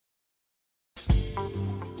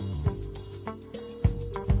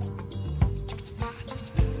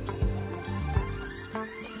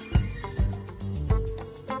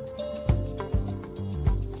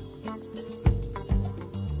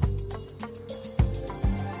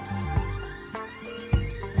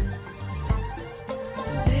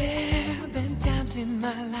In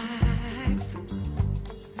my life,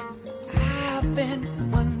 I've been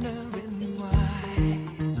wondering why.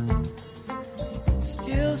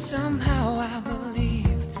 Still somehow I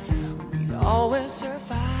believe we'd always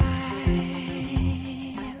survive.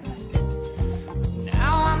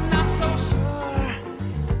 Now I'm not so sure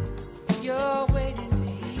you're waiting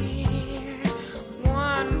to hear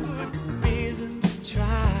one good reason to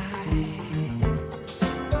try.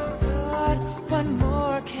 But what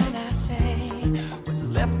more can I say? What's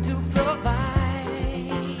left to provide?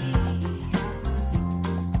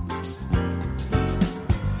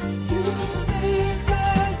 You think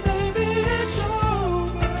that maybe it's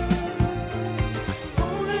over,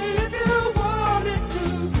 only if you want it to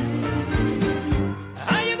be.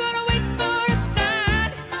 Are you gonna wait for a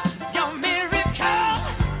sign, your miracle?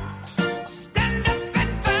 Stand up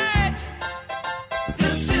and fight.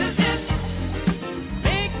 This is it.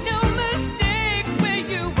 Make no mistake where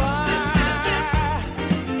you are. This is it.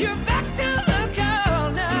 Your back's to the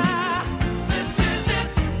corner. This is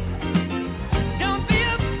it. Don't be a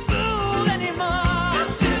fool anymore.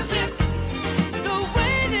 This is it. The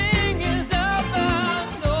waiting is over.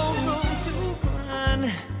 No room to run.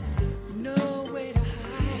 No way to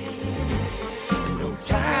hide. No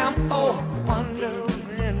time for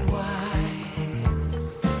wondering why.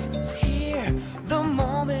 It's here. The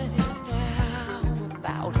moment is now.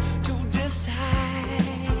 About to decide.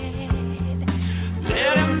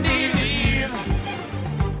 Let him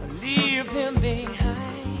leave him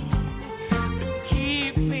behind, but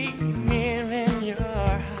keep me near in your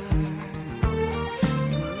heart.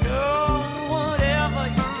 No, whatever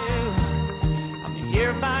you do, I'm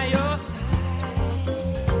here by your side.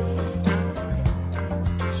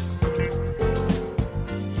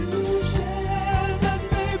 You said that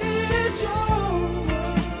maybe it's over,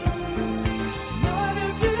 not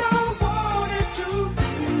if you don't want it to be.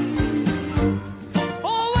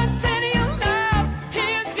 For once in your life,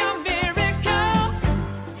 here's your miracle.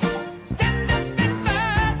 Stand up and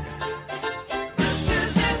fight. This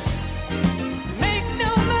is it. Make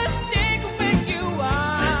no mistake where you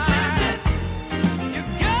are. This is it.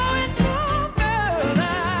 You're going no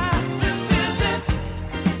further. This is it.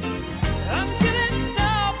 Until it's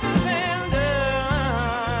all abandoned.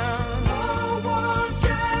 No one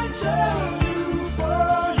can tell you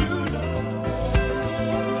what you know.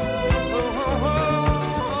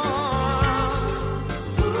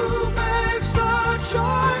 Who makes the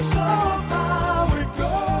choice of how it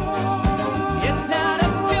goes? It's not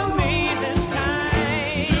up to me this time.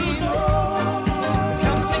 You know,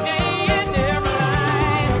 comes a day in every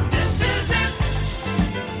life. This is it.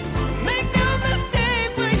 Make no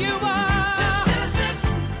mistake where you are. This is it.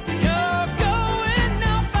 You're going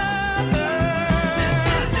no further. This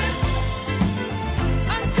is it.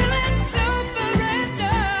 Until it's over and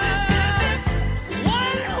done. This is it.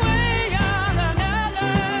 One way or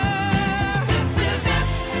another. This is it.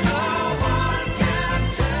 No one can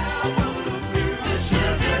tell what the future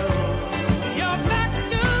is. Your back's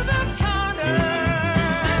to the corner.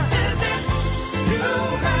 This is it. You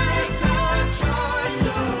make the choice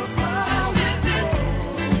of how. This is it.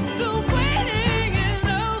 The waiting is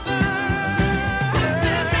over. This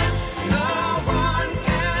is it. No one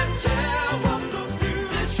can tell what the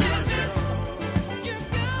future is. You're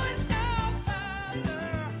going no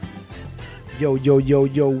further. This is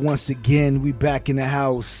Yo, once again, we back in the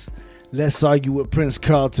house. Let's argue with Prince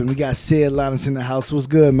Carlton. We got Sid Linus in the house. What's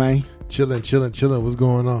good, man? Chilling. What's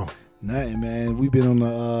going on? Nothing, man. We've been on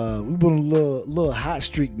a little hot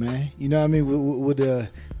streak, man. You know what I mean?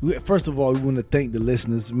 First of all, we want to thank the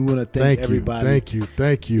listeners. We want to thank everybody.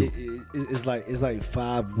 Thank you. It's like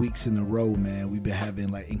 5 weeks in a row, man. We've been having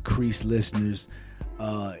like increased listeners,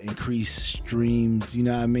 increased streams. You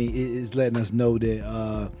know what I mean? It's letting us know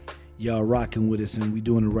that y'all rocking with us and we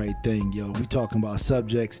doing the right thing, yo. We talking about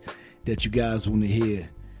subjects that you guys want to hear.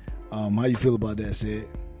 How you feel about that, Sid?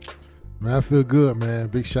 Man, I feel good, man.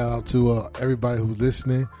 Big shout out to everybody who's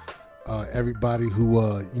listening, everybody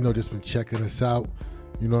who just been checking us out.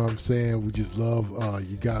 You know what I'm saying? We just love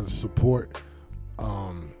you guys' support.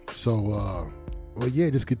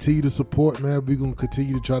 Just continue to support, man. We're gonna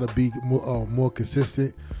continue to try to be more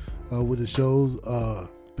consistent with the shows.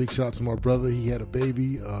 Big shout out to my brother. He had a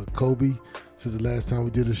baby, Kobe, since the last time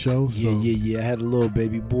we did a show. So. Yeah. I had a little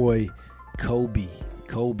baby boy, Kobe.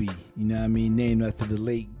 Kobe. You know what I mean? Named after the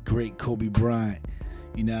late great Kobe Bryant.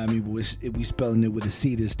 You know what I mean? But we spelling it with a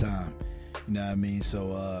C this time. You know what I mean?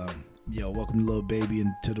 So welcome Lil Baby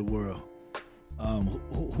into the world.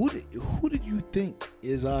 Who did you think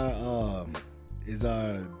is our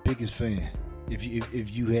biggest fan? If you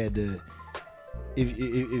had to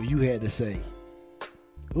say,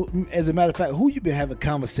 as a matter of fact, who you been having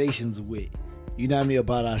conversations with? You know what I mean,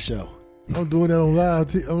 about our show? I'm doing that on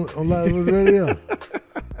live radio.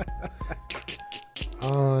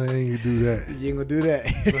 I ain't gonna do that. You ain't gonna do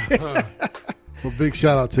that. Well, big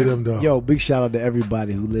shout out to them though. Yo, big shout out to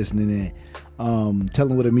everybody who listening in. Tell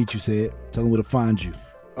them where to meet you, said. Tell them where to find you.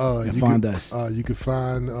 And find us. You can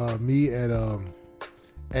find me at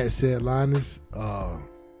said Linus.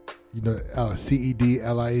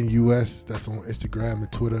 CEDLINUS. That's on Instagram and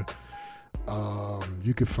Twitter.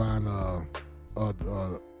 You can find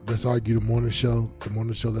Let's Argue the Morning Show. The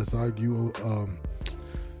Morning Show Let's Argue.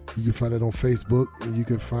 You can find it on Facebook, and you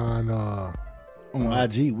can find on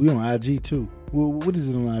IG. We on IG too. What is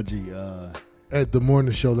it on IG? At the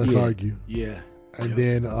Morning Show Let's Argue. Yeah. And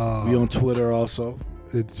then we on Twitter also.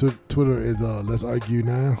 Twitter is Let's Argue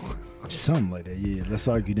Now. Something like that. Yeah. Let's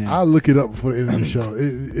Argue Now. I'll look it up before the end of the show.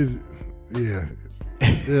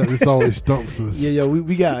 It's always stumps us. Yeah,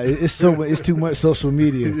 we got it's too much social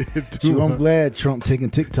media. I'm glad Trump taking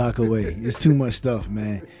TikTok away. It's too much stuff,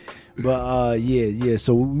 man. But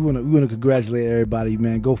so we wanna congratulate everybody,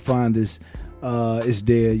 man. Go find us. It's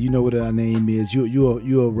there. You know what our name is.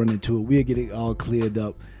 You'll run into it. We'll get it all cleared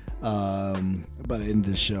up by the end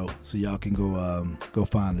of the show, so y'all can go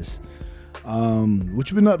find us. What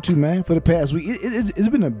you been up to, man, for the past week? It's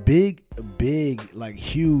been a big, like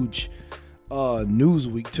huge news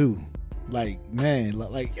week too. Like, man,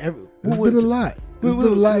 like it's been a lot. There's been a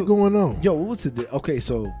lot going on. Yo, what's it? Okay,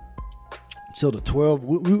 so the 12.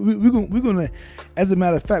 We're gonna, as a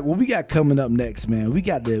matter of fact, what we got coming up next, man? We're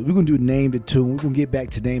gonna do Name the Tune. We're gonna get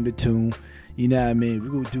back to Name the Tune. You know what I mean? We're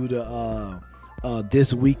gonna do the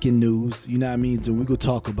This Week in News. You know what I mean? So we're gonna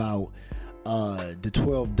talk about the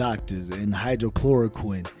 12 doctors and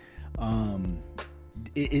hydroxychloroquine.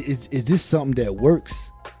 Is this something that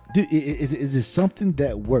works? Is it something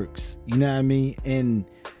that works? You know what I mean? And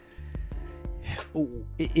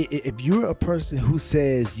if you're a person who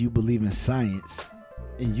says you believe in science,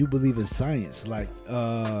 and you believe in science, like,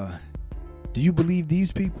 do you believe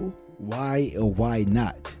these people? Why or why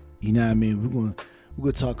not? You know what I mean? We're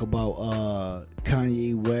gonna talk about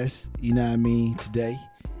Kanye West. You know what I mean, today.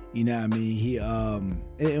 You know what I mean? He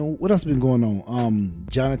and what else been going on?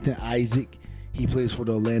 Jonathan Isaac, he plays for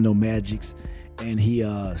the Orlando Magics, and he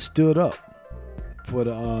stood up for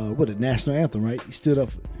the national anthem, right? He stood up.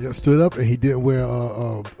 Stood up, and he didn't wear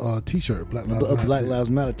a t-shirt, Black Lives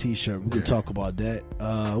Matter t-shirt. We're gonna talk about that.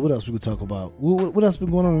 What else we gonna talk about? What else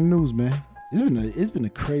been going on in the news, man? It's been a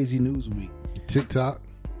crazy news week. TikTok.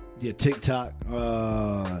 Yeah, TikTok.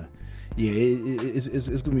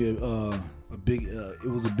 It's gonna be a big. It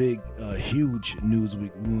was a big, huge news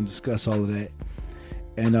week. We're gonna discuss all of that.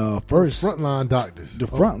 And first, frontline doctors. The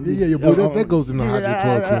front, that goes in the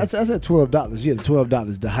hydrochloroquine. I said 12 doctors. Yeah, the 12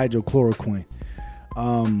 doctors. The hydrochloroquine.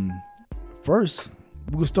 First,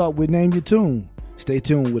 we're gonna start with Name Your Tune. Stay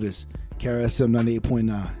tuned with us. KRSM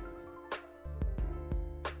 98.9.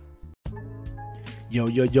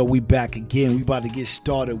 Yo, we back again. We about to get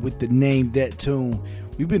started with the Name That Tune.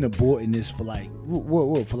 We've been aborting this for like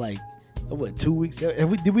what 2 weeks?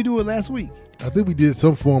 Did we do it last week? I think we did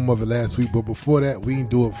some form of it last week, but before that, we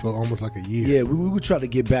didn't do it for almost like a year. Yeah, we will try to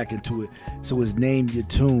get back into it. So it's Name Your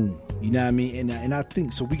Tune. You know what I mean? And I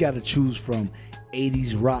think so. We got to choose from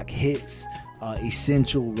 80s rock hits,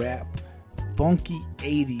 essential rap, funky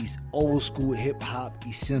 80s old school hip hop,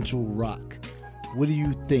 essential rock. What do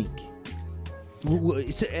you think?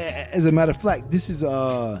 As a matter of fact, this is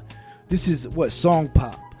what Song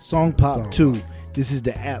Pop 2. This is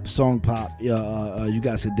the app Song Pop. You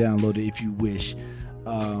guys can download it if you wish.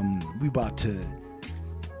 We about to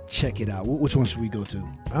check it out. Which one should we go to?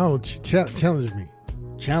 I don't challenge me.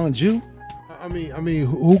 Challenge you? I mean,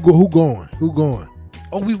 who going? Who going?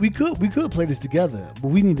 Oh, we could play this together, but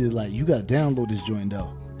we need to you got to download this joint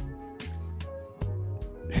though.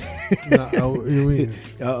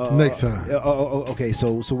 Next time. Okay,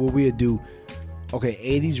 so what we'll do? Okay,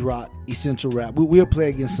 80s rock, essential rap. We'll play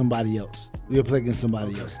against somebody else.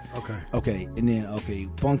 Okay, and then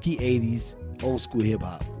funky 80s, old school hip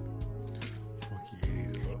hop.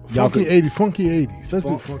 Funky 80s. Let's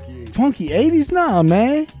do funky 80s. Funky 80s? Nah,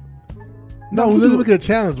 man. No, let's make it a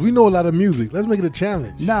challenge. We know a lot of music. Let's make it a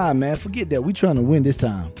challenge. Nah, man, forget that. We trying to win this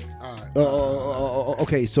time. All right.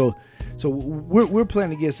 Okay, so So we're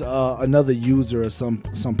playing against another user or some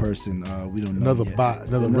person. We don't know Another yet. bot,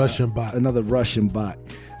 another Russian bot. Another Russian bot.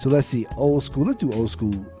 So let's see, old school. Let's do old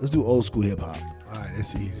school. Let's do old school hip hop. All right,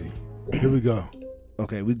 that's easy. Here we go.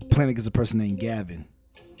 Okay, we're playing against a person named Gavin.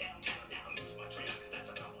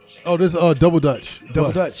 Oh, this Double Dutch. Double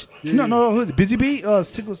What? Dutch. Yeah. No. Who's it? Busy Bee.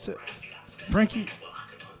 Frankie.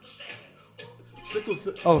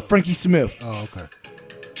 Oh, Frankie Smith. Oh, okay.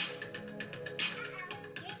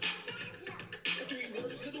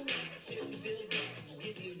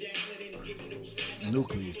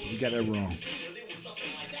 Nucleus. We got that wrong.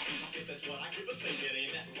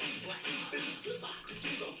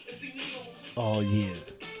 Oh yeah.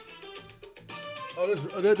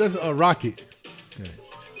 Oh, that's a Rocket. Okay.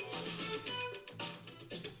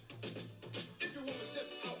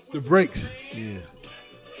 The Breaks. Yeah.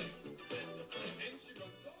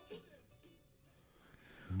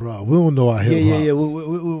 Bro, we don't know our hip hop.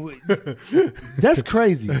 Yeah. That's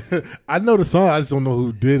crazy. I know the song. I just don't know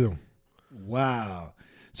who did them. Wow.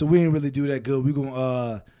 So we didn't really do that good. We're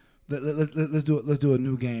gonna let's do a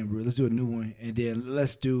new game, bro. Let's do a new one, and then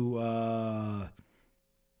let's do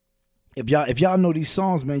if y'all know these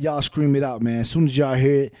songs, man, y'all scream it out, man. As soon as y'all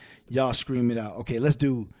hear it, y'all scream it out. Okay, let's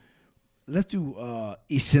do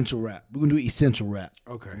essential rap. We're gonna do essential rap.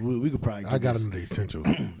 Okay. We could probably. I got this. them the essentials.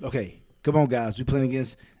 Okay, come on, guys. We playing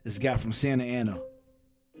against this guy from Santa Ana.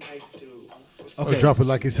 Okay. Okay, Drop it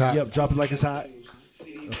like it's hot. Yep, drop it like it's hot.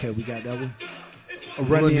 Okay, we got that one.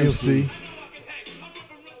 Run Run DMC.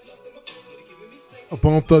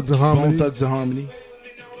 Bone Thugs and Harmony. Bone Thugs and Harmony.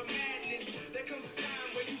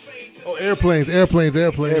 Oh, airplanes. Airplanes.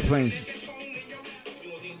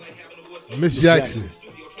 Miss Jackson.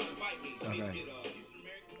 Okay.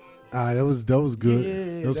 All right, that was good.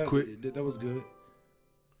 Yeah, that was quick. That was good.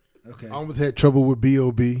 Okay. I almost had trouble with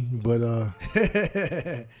B.O.B., but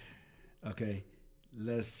Okay.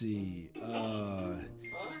 Let's see.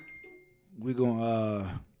 We're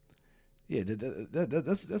gonna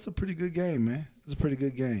that's a pretty good game, man. It's a pretty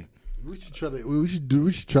good game. we should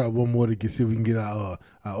try one more to see if we can get our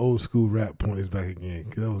old school rap points back again.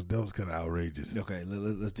 'Cause that was kind of outrageous. Okay,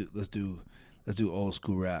 let's do old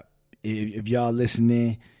school rap. If y'all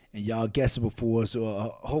listening and y'all guessed it before,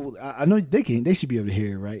 so I know they should be able to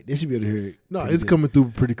hear it, right? They should be able to hear it. No, pretty it's good. coming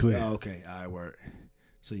through pretty clear. Oh, okay, all right, word.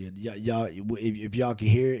 So yeah, y'all, if y'all can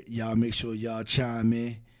hear it, y'all make sure y'all chime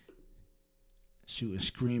in, shoot and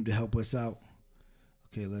scream to help us out.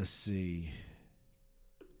 Okay, let's see.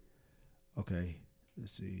 Okay,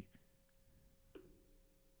 let's see.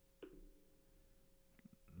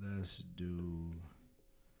 Let's do.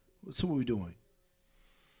 So what we doing?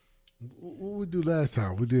 What we do last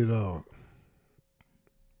time? We did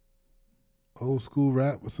old school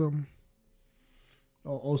rap or something.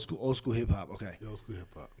 Oh, old school hip hop. Okay. Old school hip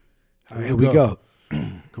hop. All right, here we go.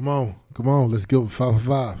 Come on. Let's go 5 for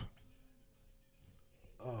 5.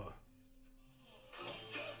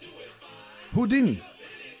 Houdini.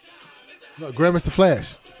 No, Grandmaster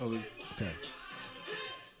Flash. Oh, okay.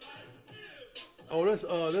 Oh,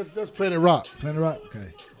 that's Planet Rock. Planet Rock.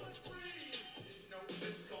 Okay.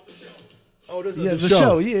 Oh, that's Yeah, the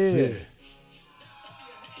show. Yeah.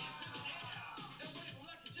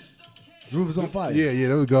 Roof is on fire. Yeah,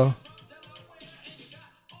 there we go.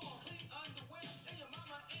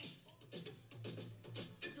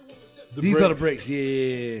 These are the breaks.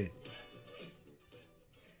 Yeah.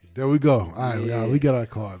 There we go. All right, Yeah. we got our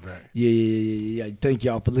card back. Yeah. Thank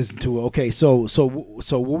y'all for listening to it. Okay, so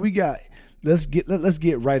what we got? Let's get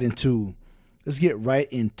right into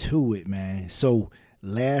it, man. So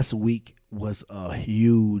last week was a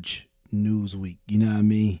huge news week. You know what I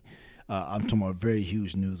mean? I'm talking about a very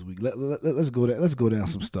huge news week. Let's go down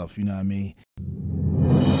some stuff. You know what I mean?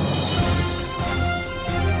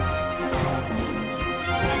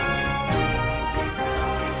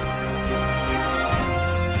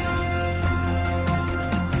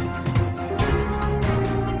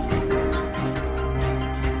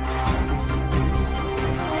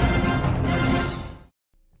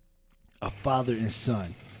 A father and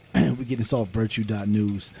son. We get this off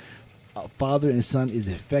virtue.news. A father and son is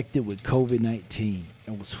infected with COVID-19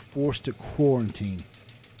 and was forced to quarantine.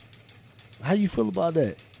 How you feel about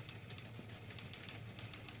that?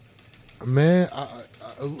 Man,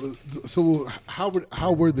 so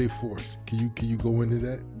how were they forced? Can you go into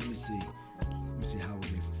that? Let me see how were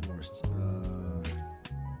they forced.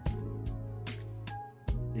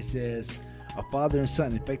 It says a father and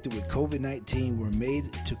son infected with COVID-19 were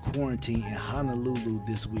made to quarantine in Honolulu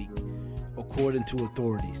this week, according to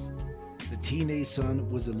authorities. The teenage son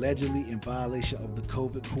was allegedly in violation of the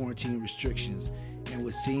COVID quarantine restrictions and and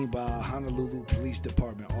was seen by a Honolulu Police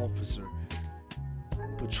Department officer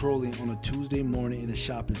patrolling on a Tuesday morning in a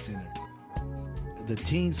shopping center. The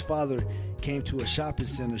teen's father came to a shopping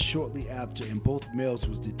center shortly after, and both males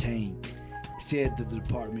was detained. Said the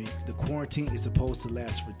department, the quarantine is supposed to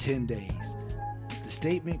last for 10 days. The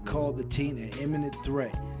statement called the teen an imminent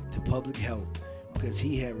threat to public health because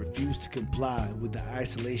he had refused to comply with the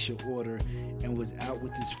isolation order and was out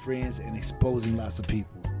with his friends and exposing lots of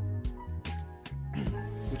people.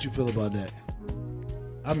 What you feel about that?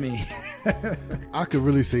 I mean, I could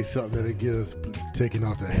really say something that'd get us taken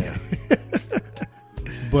off the air.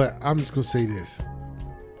 But I'm just going to say this.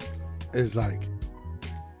 It's like,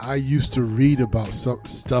 I used to read about some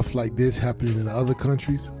stuff like this happening in other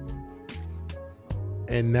countries,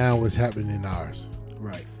 and now it's happening in ours.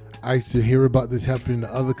 right. I used to hear about this happening in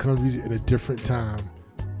other countries in a different time,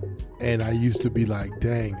 and I used to be like,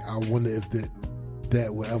 dang, I wonder if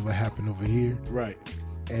that will ever happen over here, Right.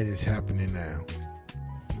 and it's happening now.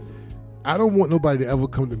 I don't want nobody to ever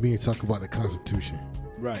come to me and talk about the Constitution,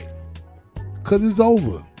 Right. because it's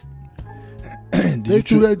over. Do They you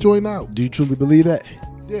threw tru- that joint out. Do you truly believe that?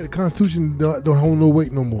 Yeah, the Constitution don't hold no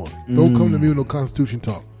weight no more. Don't come to me with no Constitution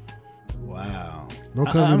talk. Wow. Don't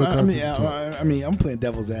come to me with no Constitution talk. I mean, I'm playing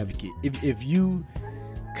devil's advocate. If you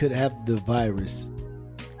could have the virus,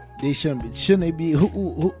 they shouldn't they be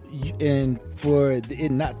and for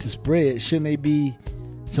it not to spread, shouldn't they be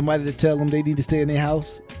somebody to tell them they need to stay in their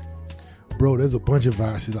house? Bro, there's a bunch of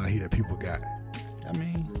viruses out here that people got. I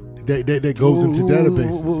mean, That goes into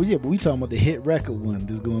databases. Well, yeah, but we talking about the hit record one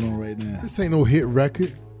that's going on right now. This ain't no hit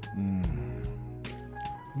record.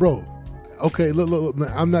 Bro, okay, look,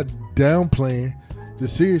 man, I'm not downplaying the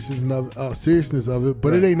seriousness of it,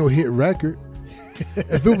 but Right. it ain't no hit record.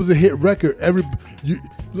 If it was a hit record,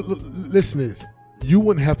 listen to this. You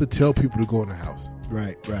wouldn't have to tell people to go in the house.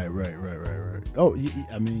 Right. Oh,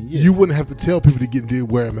 I mean, yeah. You wouldn't have to tell people to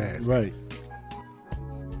wear a mask. Right.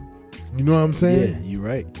 You know what I'm saying? Yeah, you're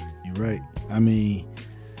right. Right. I mean,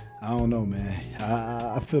 I don't know, man.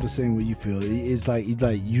 I feel the same way you feel. It's like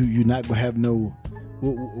you're not gonna have no.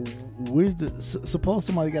 Where's suppose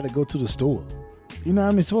somebody got to go to the store. You know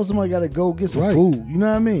what I mean? Suppose somebody got to go get some food. You know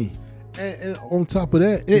what I mean? And on top of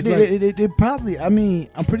that, it probably. I mean,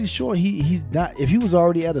 I'm pretty sure he's not. If he was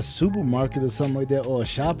already at a supermarket or something like that or a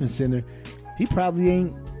shopping center, he probably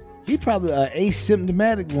ain't. He probably an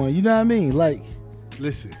asymptomatic one. You know what I mean? Like,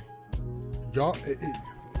 listen, y'all.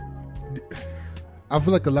 I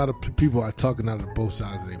feel like a lot of people are talking out of both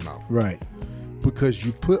sides of their mouth. Right. Because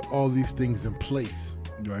you put all these things in place.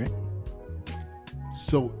 Right.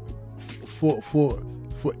 So for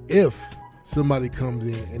if somebody comes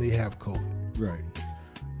in and they have COVID. Right.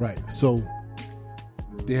 Right. So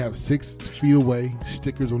they have 6 feet away,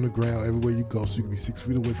 stickers on the ground everywhere you go, so you can be 6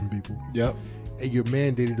 feet away from people. Yep. And you're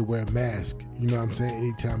mandated to wear a mask. You know what I'm saying?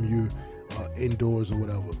 Anytime you're indoors or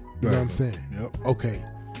whatever. You know what I'm saying? Yep. Okay.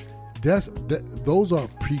 Those are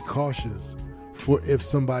precautions for if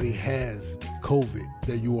somebody has COVID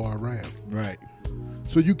that you are around. Right.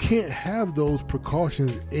 So you can't have those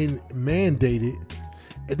precautions mandated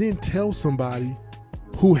and then tell somebody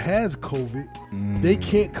who has COVID they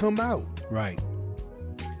can't come out. Right.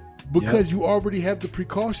 Because you already have the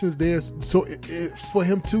precautions there, so for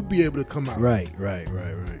him to be able to come out. Right.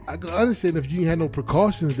 I can understand if you had no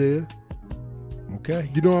precautions there. Okay.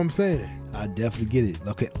 You know what I'm saying? I definitely get it.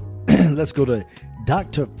 Okay. Let's go to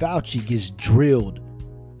Dr. Fauci gets drilled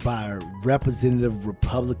by Representative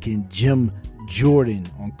Republican Jim Jordan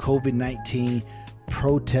on COVID-19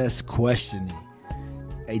 protest questioning.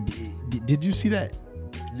 Hey, did you see that?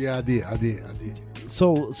 Yeah, I did.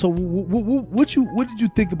 So what did you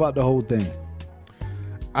think about the whole thing?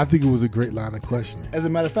 I think it was a great line of questioning. As a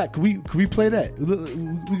matter of fact, could we play that?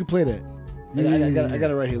 We can play that. I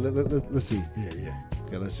got it right here. Let's see. Yeah.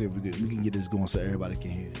 Okay, let's see if we can get this going so everybody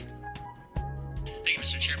can hear. Thank you,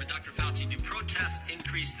 Mr. Chairman. Dr. Fauci, do protests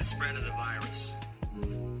increase the spread of the virus?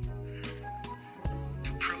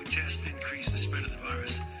 Do protests increase the spread of the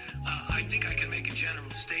virus? I think I can make a general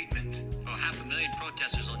statement. Oh, 500,000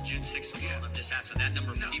 protesters on June 6th alone. Yeah. I'm just asking that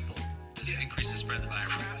number of No. people. Does it increase the spread of the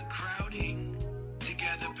virus? Crowding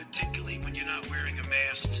together, particularly when you're not wearing a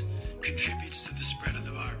mask, contributes to the spread of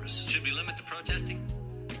the virus. Should we limit the protesting?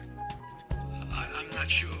 I'm not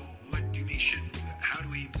sure what you mean. How do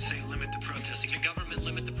we say limit the protesting? Can government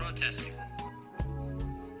limit the protesting?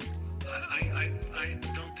 I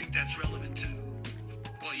don't think that's relevant to.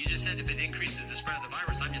 Well, you just said if it increases the spread of the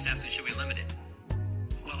virus. I'm just asking, should we limit it?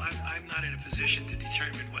 Well, I'm not in a position to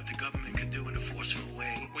determine what the government can do in a forceful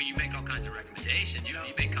way. Well, you make all kinds of recommendations. You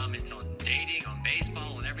make comments on dating, on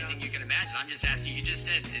baseball, and everything you can imagine. I'm just asking you. Just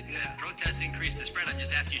said that protests increase the spread. I'm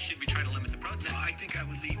just asking you, should we try to limit the protests? I think I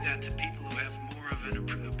would leave that to people who have more of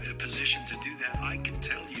a position to do that. I can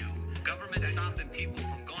tell you. Government stopping people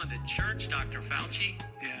from going to church, Dr. Fauci.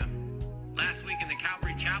 Yeah. Last week in the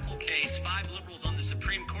Calvary Chapel case, 5 liberals on the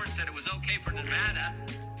Supreme Court said it was okay for Nevada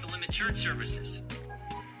to limit church services.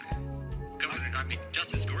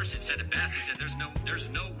 Justice Gorsuch said it best. He said there's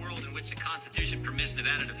no world in which the Constitution permits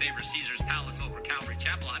Nevada to favor Caesar's Palace over Calvary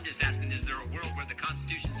Chapel. I'm just asking, is there a world where the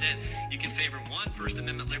Constitution says you can favor one First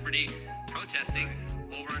Amendment liberty, protesting,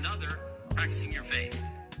 over another, practicing your faith?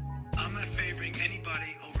 I'm not favoring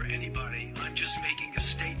anybody over anybody. I'm just making a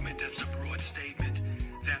statement that's a broad statement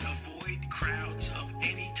that avoid crowds of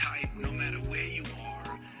any type, no matter where you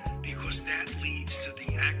are, because that leads to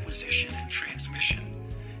the acquisition and transmission.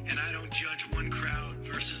 And I don't judge one crowd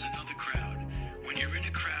versus another crowd. When you're in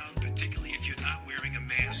a crowd, particularly if you're not wearing a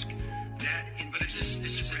mask, that induces the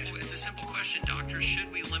spread. It's a simple question, Doctor.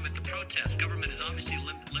 Should we limit the protests? Government is obviously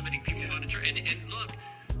limiting people going to church. And look,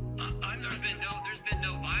 there's been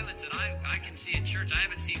no violence that I can see in church. I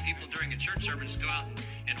haven't seen people during a church service go out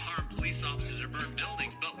and harm police officers or burn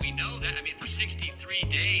buildings. But we know that, for 63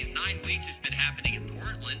 days, 9 weeks, it's been happening in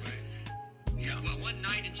Portland. Right. Yeah. Well, one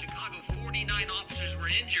night in Chicago, 49 officers were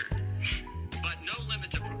injured. But no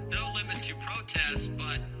limit to protests.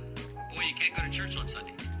 But boy, you can't go to church on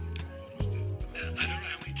Sunday. I don't know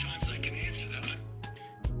how many times I can answer that.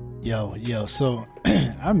 Yo. So,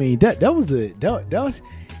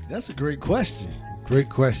 that's a great question. Great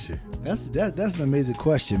question. That's an amazing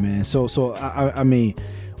question, man. So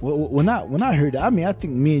when I heard that, I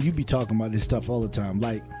think me and you be talking about this stuff all the time.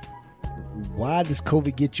 Like, why does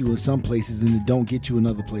COVID get you in some places and it don't get you in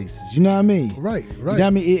other places? You know what I mean? Right. You know what I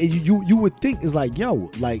mean? You would think it's like,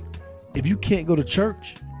 if you can't go to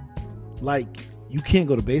church, like, you can't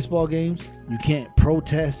go to baseball games, you can't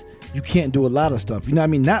protest, you can't do a lot of stuff. You know what I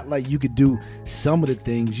mean? Not like you could do some of the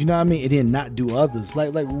things, you know what I mean, and then not do others.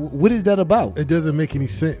 Like what is that about? It doesn't make any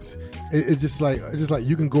sense. It's just like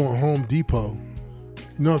you can go on Home Depot.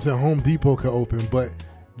 You know what I'm saying? Home Depot can open, but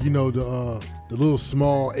the little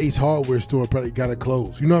small Ace Hardware store probably got to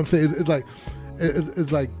close. You know what I'm saying?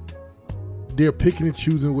 It's like they're picking and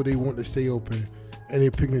choosing what they want to stay open, and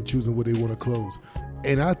they're picking and choosing what they want to close.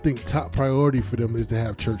 And I think top priority for them is to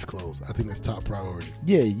have church closed. I think that's top priority.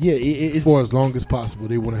 Yeah. It's, for as long as possible,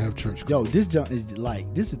 they want to have church closed. This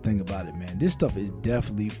is the thing about it, man. This stuff is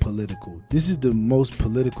definitely political. This is the most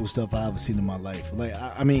political stuff I've ever seen in my life. Like,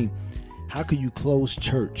 how could you close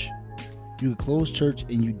church? You could close church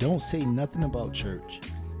and you don't say nothing about church,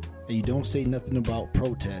 and you don't say nothing about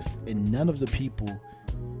protests, and none of the people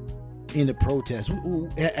in the protest.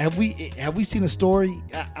 Have we seen a story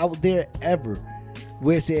out there ever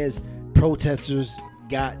where it says protesters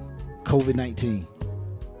got COVID-19?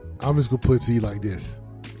 I'm just gonna put it to you like this: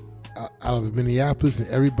 out of Minneapolis and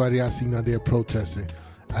everybody I seen out there protesting,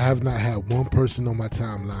 I have not had one person on my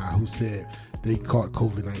timeline who said they caught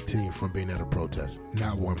COVID-19 from being at a protest.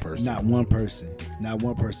 Not one person. Not one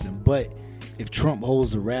person. But if Trump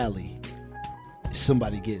holds a rally,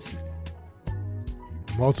 somebody gets it.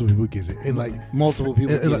 Multiple people get it, and like multiple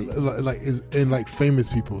people get it. Like famous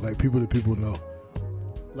people, like people that people know.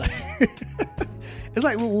 Like it's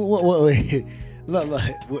like wait. Look,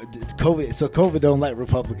 it's COVID. So COVID don't like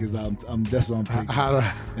Republicans. That's what I'm thinking.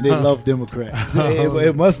 And they love Democrats.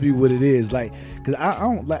 It must be what it is. Like, cause I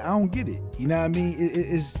don't get it. You know what I mean?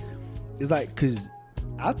 It's like, cause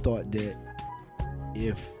I thought that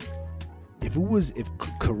if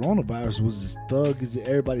coronavirus was as thug as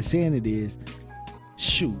everybody's saying it is,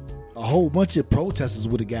 shoot, a whole bunch of protesters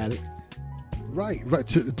would have got it. Right.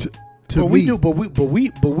 But we knew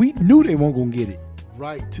they weren't gonna get it.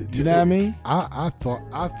 Right. You know what I mean? I thought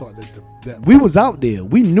that we was out there.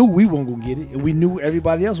 We knew we weren't gonna get it, and we knew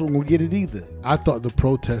everybody else wasn't gonna get it either. I thought the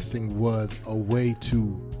protesting was a way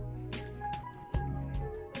to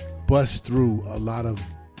bust through a lot of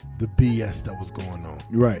the BS that was going on.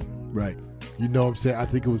 Right. You know what I'm saying? I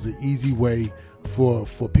think it was an easy way for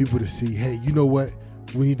people to see, hey, you know what?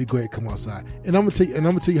 We need to go ahead and come outside. And I'm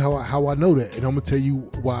gonna tell you how I know that, and I'm gonna tell you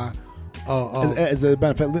why. As a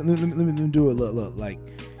matter of fact, let me do it. Look, like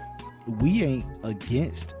we ain't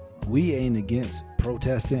against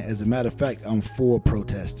protesting. As a matter of fact, I'm for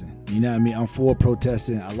protesting. You know what I mean? I'm for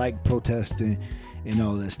protesting. I like protesting and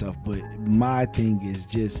all that stuff. But my thing is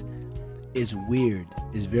just, it's weird.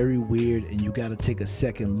 It's very weird, and you got to take a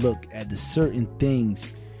second look at the certain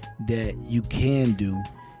things that you can do,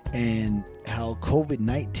 and how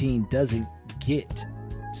COVID-19 doesn't get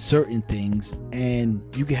certain things, and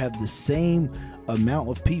you can have the same amount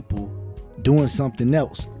of people doing something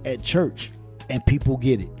else at church, and people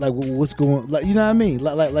get it. Like, what's going? Like, you know what I mean?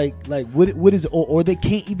 Like, what is? Or they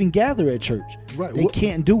can't even gather at church. Right. They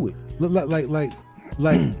can't do it. Like.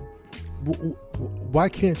 Why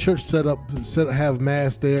can't church have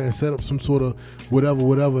mass there and set up some sort of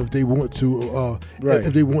whatever if they want to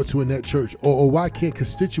if they want to in that church, or why can't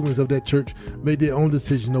constituents of that church make their own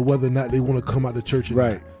decision of whether or not they want to come out to church or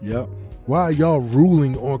Right. not? Yep. Why are y'all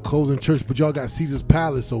ruling on closing church but y'all got Caesar's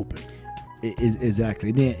Palace open?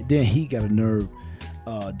 Exactly. Then he got a nerve,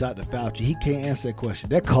 Dr. Fauci. He can't answer that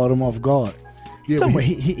question. That caught him off guard. Yeah,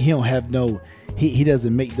 he don't have no. He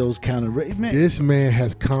doesn't make those kind of man. This man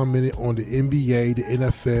has commented on the NBA, the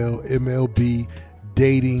NFL, MLB,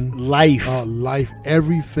 dating, life,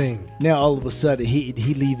 everything. Now all of a sudden he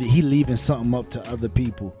leaving something up to other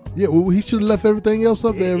people. Yeah, well, he should have left everything else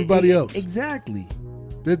up to everybody else. Exactly.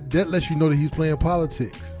 That lets you know that he's playing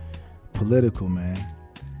politics. Political, man.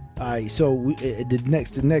 All right, so the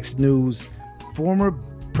next news: former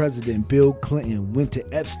President Bill Clinton went to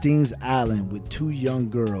Epstein's island with 2 young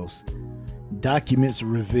girls. Documents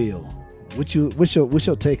reveal. What's your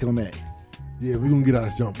take on that? Yeah, we're gonna get our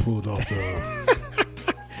jump pulled off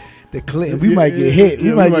the Clinton. We might get hit.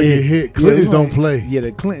 We might get hit. Clintons don't play. Yeah,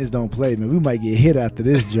 the Clintons don't play, man. We might get hit after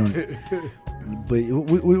this joint. But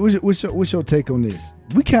what's your take on this?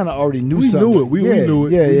 We kind of already knew something. Knew it. We knew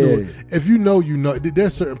it. Yeah, we yeah. knew it. If you know, you know.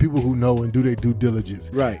 There's certain people who know and do their due diligence.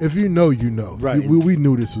 Right. If you know, you know. Right. We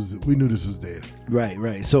knew this was. We knew this was there.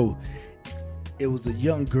 Right. So it was a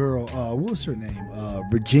young girl. What was her name?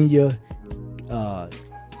 Virginia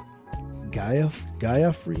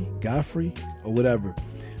Godfrey or whatever.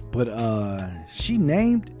 But she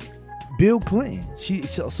named Bill Clinton.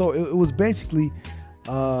 So it was basically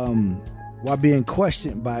while being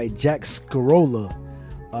questioned by Jack Scarola,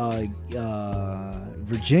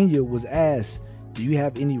 Virginia was asked, "Do you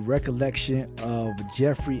have any recollection of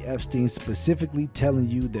Jeffrey Epstein specifically telling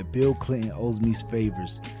you that Bill Clinton owes me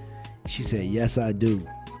favors?" She said, "Yes, I do."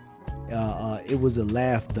 It was a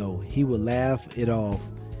laugh, though. He would laugh it off,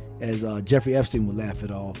 as Jeffrey Epstein would laugh it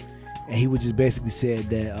off. And he would just basically said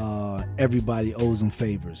that everybody owes him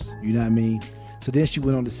favors. You know what I mean? So then she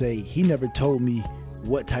went on to say, he never told me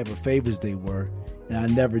what type of favors they were. And I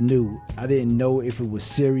never knew. I didn't know if it was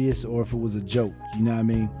serious or if it was a joke. You know what I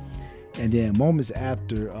mean? And then moments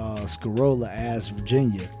after, Scarola asked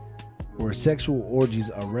Virginia, were sexual orgies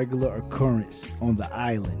a regular occurrence on the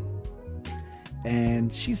island?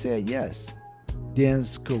 And she said yes. Then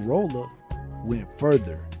Scarola went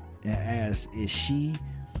further and asked,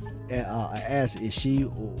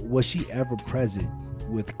 was she ever present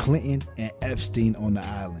with Clinton and Epstein on the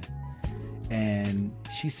island? And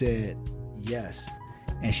she said yes.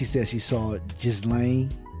 And she said she saw Ghislaine,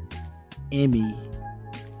 Emmy,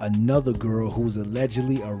 another girl who was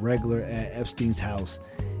allegedly a regular at Epstein's house.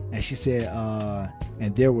 And she said,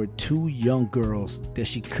 and there were 2 young girls that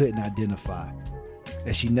she couldn't identify,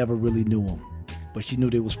 that she never really knew them, but she knew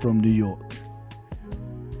they was from New York.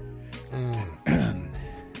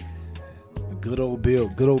 Good old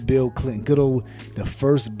Bill Clinton, the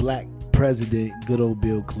first black president, good old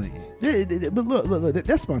Bill Clinton. But look,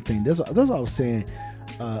 that's my thing. That's what I was saying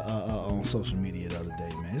on social media the other day,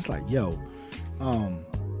 man. It's like, yo,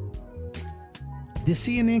 did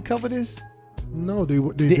CNN cover this? No, they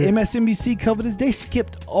did MSNBC cover this? They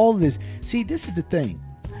skipped all this. See, this is the thing.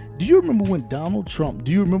 Do you remember when Donald Trump,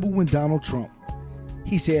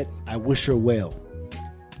 he said, "I wish her well"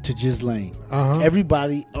 to Ghislaine?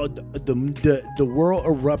 Everybody, the world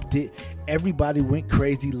erupted. Everybody went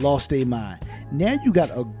crazy, lost their mind. Now you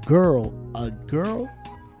got a girl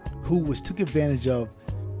who was took advantage of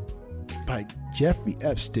by Jeffrey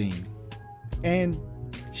Epstein, and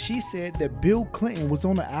she said that Bill Clinton was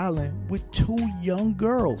on the island with 2 young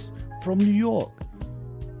girls from New York,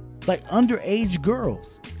 like underage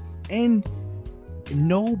girls. And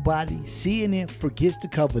nobody, CNN forgets to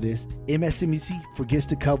cover this. MSNBC forgets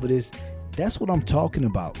to cover this. That's what I'm talking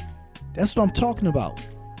about. They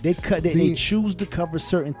choose to cover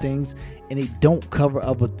certain things and they don't cover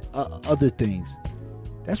other things.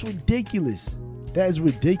 That's ridiculous. That is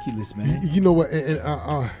ridiculous, man. You know what?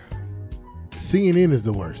 CNN is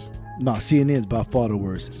the worst. No, CNN is by far the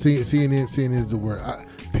worst. CNN is the worst.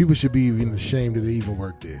 People should be even ashamed that they even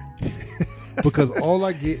work there. Because all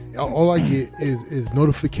I get is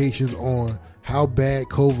notifications on how bad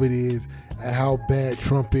COVID is, at how bad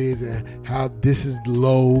Trump is and how this is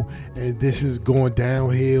low and this is going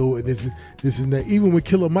downhill and this is that. Even when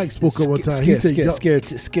Killer Mike spoke up one time, he said scare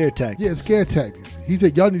tactics. Yeah, scare tactics. He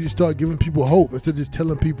said y'all need to start giving people hope instead of just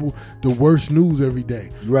telling people the worst news every day.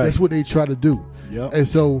 Right. That's what they try to do. Yep. And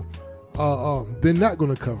so they're not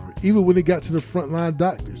going to cover it. Even when they got to the frontline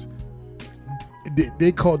doctors,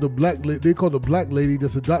 they called the black lady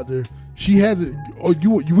that's a doctor. She has it. Or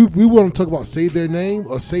we want to talk about say their name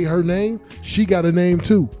or say her name. She got a name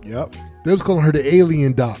too. Yep. They was calling her the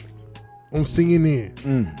alien doc on CNN.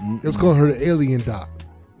 They was calling her the alien doc.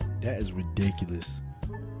 That is ridiculous.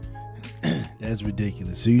 That's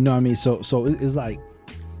ridiculous. So you know what I mean. So it's like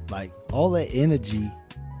all that energy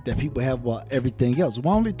that people have about everything else.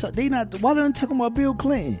 Why don't they why don't they talking about Bill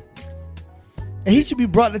Clinton? And he should be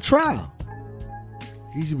brought to trial.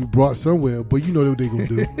 He should be brought somewhere, but you know what they're going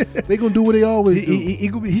to do. They're going to do what they always do.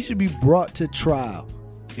 He should be brought to trial.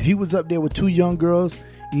 If he was up there with two young girls,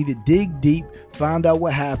 you need to dig deep, find out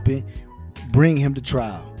what happened, bring him to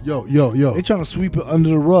trial. Yo. They're trying to sweep it under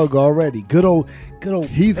the rug already. Good old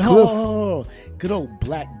Heathcliff. Good old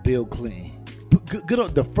black Bill Clinton. Good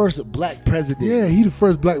old the first black president. Yeah, he the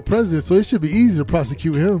first black president, so it should be easy to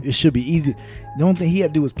prosecute him. It should be easy. The only thing he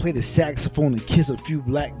had to do was play the saxophone and kiss a few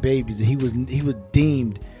black babies, and he was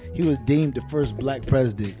deemed the first black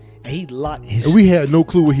president. And he locked his. And we had no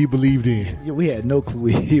clue what he believed in. Yeah, we had no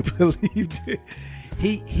clue what he believed in.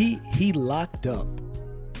 He locked up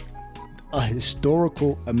a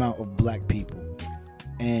historical amount of black people.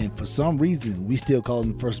 And for some reason, we still call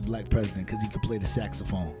him the first black president because he could play the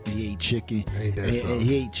saxophone. He ate chicken.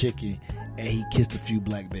 He ate chicken, and he kissed a few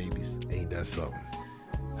black babies. Ain't that something?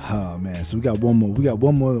 Oh man! So we got one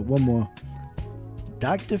more.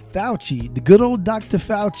 Dr. Fauci, the good old Dr.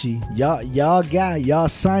 Fauci, y'all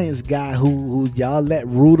science guy who y'all let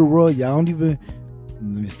rule the world. Y'all don't even.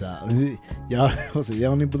 Let me stop. Y'all don't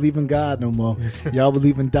even believe in God no more. Y'all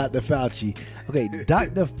believe in Dr. Fauci. Okay,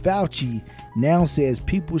 Dr. Fauci now says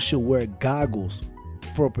people should wear goggles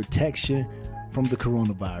for protection from the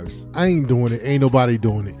coronavirus. I ain't doing it. Ain't nobody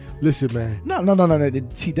doing it. Listen, man. No.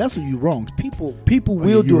 See, that's what you wrong. People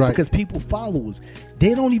will do it because people follow us.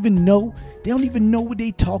 They don't even know. They don't even know what they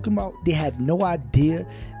talking about. They have no idea.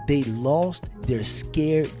 They lost. They're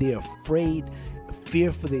scared. They're afraid.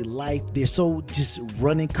 Fear for their life. They're so just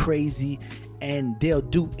running crazy, and they'll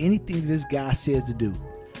do anything this guy says to do.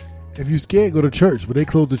 If you scared, go to church, but they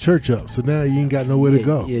closed the church up, so now you ain't got nowhere to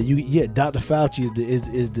go. Dr. Fauci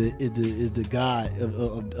is the guy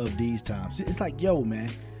of these times. It's like, yo, man,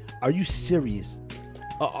 are you serious?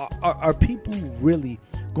 Are people really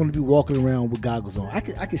going to be walking around with goggles on? I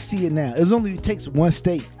can see it now. It takes one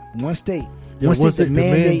state to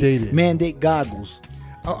mandate goggles.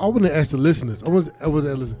 I want to ask the listeners. I want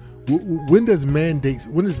to listen. When does mandates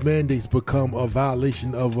become a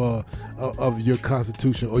violation of your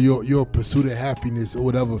Constitution or your pursuit of happiness or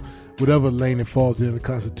whatever lane it falls in the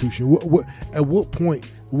Constitution? At what point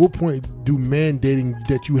do mandating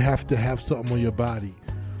that you have to have something on your body?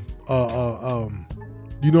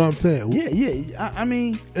 You know what I'm saying? Yeah. I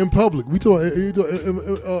mean, in public, we talk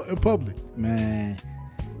in public. Man,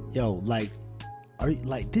 yo,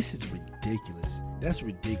 this is ridiculous. That's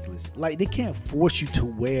ridiculous. Like, they can't force you to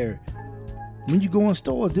wear when you go in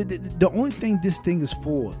stores. The only thing this thing is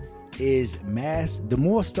for is masks. The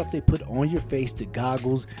more stuff they put on your face, the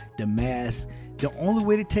goggles, the mask, the only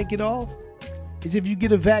way to take it off is if you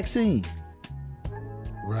get a vaccine.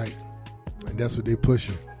 Right. And that's what they're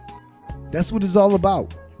pushing. That's what it's all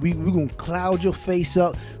about. We're going to cloud your face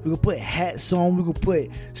up. We're going to put hats on. We're going to put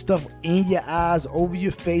stuff in your eyes, over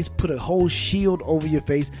your face, put a whole shield over your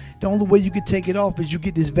face. The only way you can take it off is you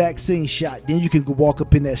get this vaccine shot. Then you can go walk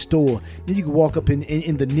up in that store. Then you can walk up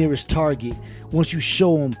in the nearest Target once you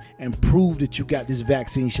show them and prove that you got this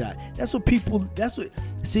vaccine shot.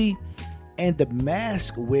 See, and the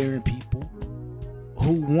mask wearing people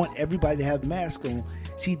who want everybody to have masks on,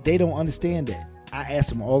 see, they don't understand that. I ask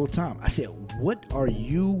them all the time. I said, what are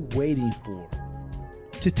you waiting for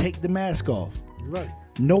to take the mask off? Right.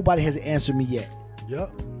 Nobody has answered me yet.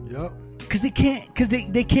 Yep. Because they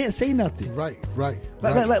can't say nothing. Right.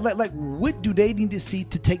 Like, what do they need to see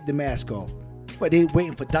to take the mask off? What, they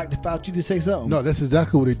waiting for Dr. Fauci to say something? No, that's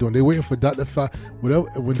exactly what they're doing. They're waiting for Dr. Fauci.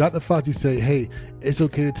 When Dr. Fauci say, hey, it's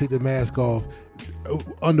okay to take the mask off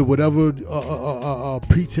under whatever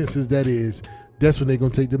pretenses that is, that's when they're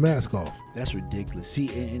going to take the mask off. That's ridiculous. See,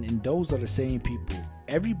 and those are the same people.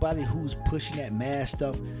 Everybody who's pushing that mask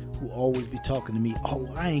stuff, who always be talking to me,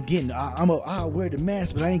 oh, I ain't getting, I'll wear the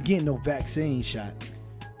mask, but I ain't getting no vaccine shot.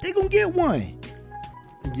 They going to get one.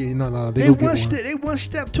 Yeah, no, They one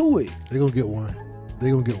step to it. They're going to get one. They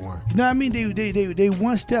gonna get one. You know what I mean? They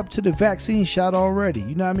one step to the vaccine shot already.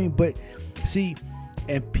 You know what I mean? But see,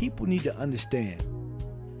 and people need to understand,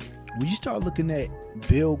 when you start looking at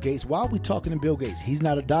Bill Gates, why are we talking to Bill Gates? He's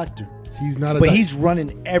not a doctor. He's not a But doctor. he's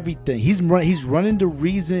running everything. He's running the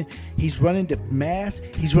reason. He's running the mask.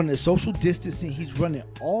 He's running the social distancing. He's running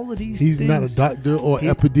all of these He's things. not a doctor or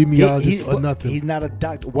epidemiologist or nothing. He's not a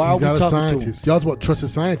doctor. Why He's are not we a talking to him? scientist. Y'all talk about trusted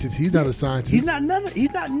scientists. He's not a scientist. He's not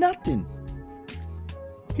nothing.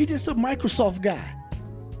 He's just a Microsoft guy.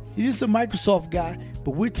 He's just a Microsoft guy.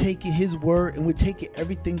 But we're taking his word and we're taking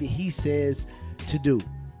everything that he says to do.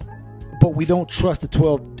 But we don't trust the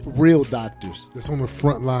 12 real doctors. That's on the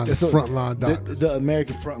front line. The front line doctors. The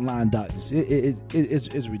American frontline doctors.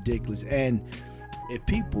 It's ridiculous. And if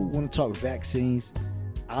people want to talk vaccines,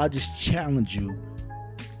 I'll just challenge you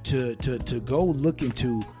to go look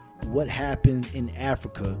into what happened in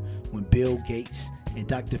Africa when Bill Gates and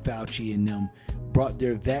Dr. Fauci and them brought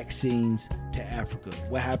their vaccines to Africa.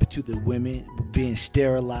 What happened to the women being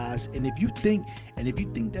sterilized? And if you think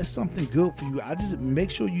that's something good for you, I just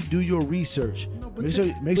make sure you do your research.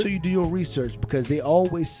 Make sure you do your research, because they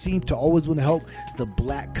always seem to want to help the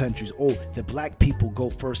black countries. Oh, the black people go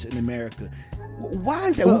first in America. Why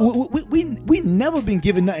is that? We never been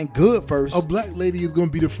given nothing good first. A black lady is going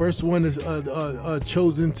to be the first one that's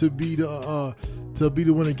chosen to be the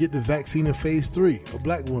one to get the vaccine in phase 3. A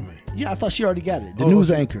black woman. Yeah, I thought she already got it. The news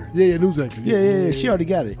anchor. Yeah, news anchor. Yeah, she already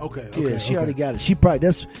got it. Okay. She already got it. She probably,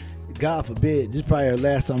 that's, God forbid, this is probably her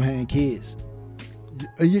last time having kids.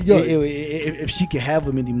 If she can have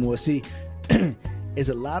them anymore. See, there's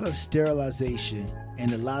a lot of sterilization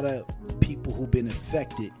and a lot of people who've been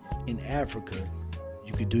affected in Africa.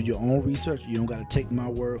 You can do your own research. You don't got to take my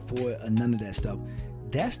word for it or none of that stuff.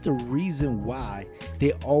 That's the reason why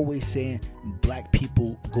they're always saying black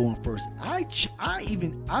people going first. I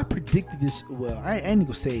predicted this. Well, I ain't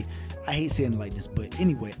gonna say, I hate saying it like this, but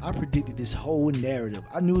anyway, I predicted this whole narrative.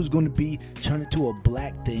 I knew it was going to be turned into a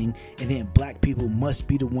black thing, and then black people must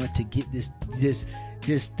be the one to get this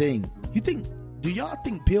thing. Do y'all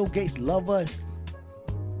think Bill Gates love us?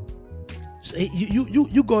 So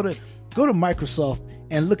you go to Microsoft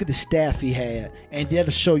and look at the staff he had, and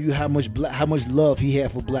that'll show you how much love he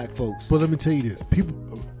had for black folks. But let me tell you this: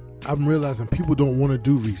 I'm realizing people don't want to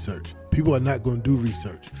do research. People are not going to do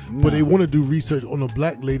research, but they want to do research on a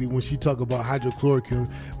black lady when she talk about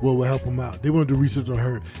hydroxychloroquine. Well, will help them out. They want to do research on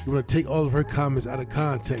her. They want to take all of her comments out of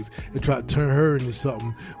context and try to turn her into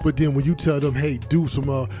something. But then when you tell them, "Hey, do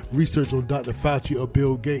some research on Dr. Fauci or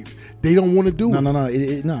Bill Gates," they don't want to do it. No.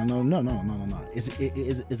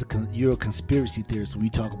 You're a conspiracy theorist when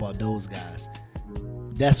you talk about those guys.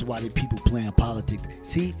 That's why the people playing politics.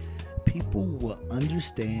 See, people will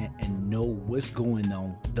understand and know what's going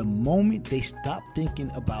on the moment they stop thinking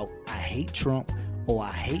about, I hate Trump, or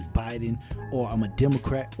I hate Biden, or I'm a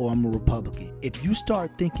Democrat, or I'm a Republican. If you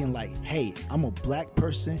start thinking like, hey, I'm a black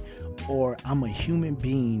person, or I'm a human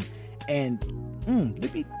being, and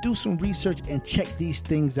let me do some research and check these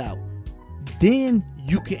things out, then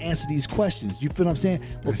you can answer these questions. You feel what I'm saying?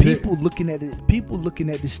 But people looking at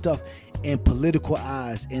this stuff in political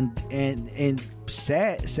eyes, and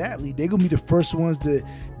sadly, they're gonna be the first ones to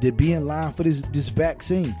be in line for this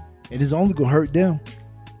vaccine, and it's only gonna hurt them.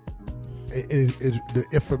 The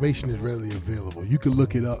information is readily available. You can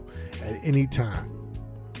look it up at any time,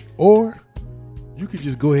 or you could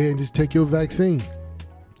just go ahead and just take your vaccine.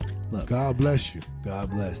 Look, God bless you.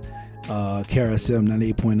 God bless. KRSM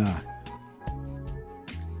 98.9.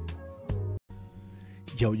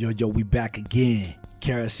 Yo, we back again.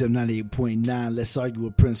 KRSM 98.9. Let's argue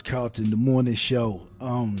with Prince Carlton, the morning show.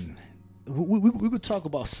 We could talk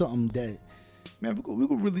about something that, man, we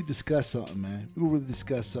could really discuss something, man. We could really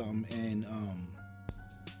discuss something, and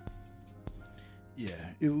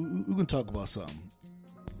we're gonna talk about something.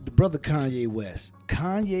 The brother Kanye West.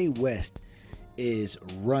 Kanye West is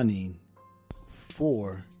running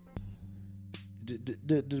for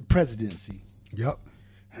the presidency. Yep.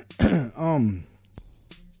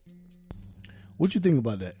 What you think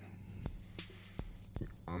about that?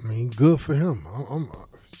 I mean, good for him.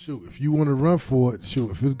 Shoot, if you want to run for it, shoot.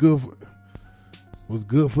 If it's good for, what's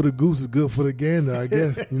good for the goose is good for the gander, I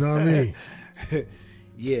guess. You know what I mean?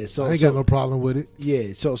 Yeah. So I ain't got no problem with it.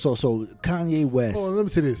 Yeah. So Kanye West. Oh, let me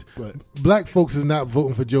say this: Right. Black folks is not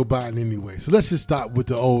voting for Joe Biden anyway. So let's just stop with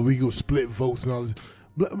we go split votes and all this.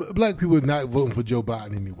 Black people is not voting for Joe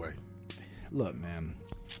Biden anyway. Look, man.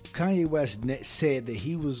 Kanye West said that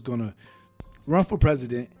he was gonna run for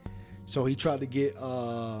president, so he tried to get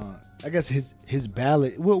I guess his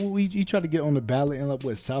ballot. Well, he tried to get on the ballot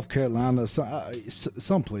in South Carolina,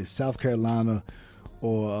 someplace, South Carolina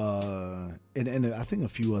or and I think a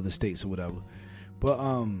few other states or whatever.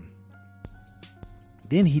 But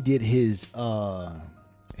then he did his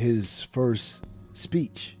first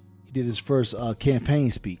speech. He did his first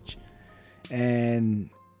campaign speech, and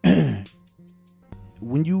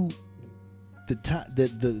when you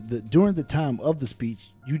during the time of the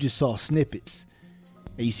speech, you just saw snippets,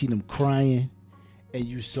 and you see them crying, and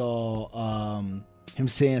you saw him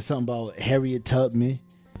saying something about Harriet Tubman.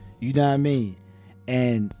 You know what I mean?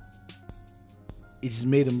 And it just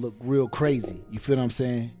made him look real crazy. You feel what I'm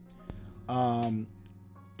saying?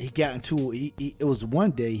 He got into it was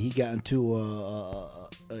one day he got into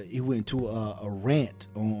he went into a rant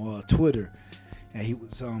on Twitter, and he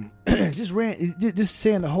was just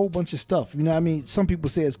saying a whole bunch of stuff. You know what I mean? Some people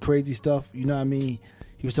say it's crazy stuff. You know what I mean?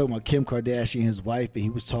 He was talking about Kim Kardashian, his wife, and he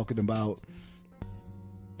was talking about,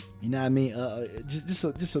 you know what I mean?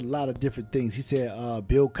 Just a lot of different things. He said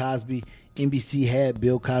Bill Cosby, NBC had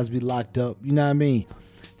Bill Cosby locked up. You know what I mean?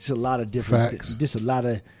 Just a lot of different Facts. just a lot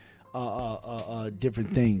of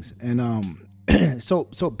different things. And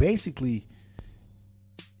so basically,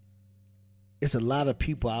 it's a lot of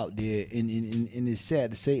people out there, and it's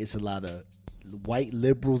sad to say it's a lot of white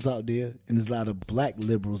liberals out there, and there's a lot of black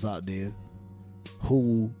liberals out there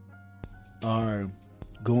who are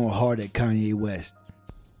going hard at Kanye West.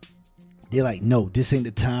 They're like, no, this ain't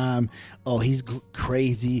the time. Oh, he's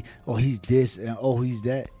crazy. Oh, he's this, and oh, he's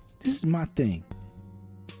that. This is my thing.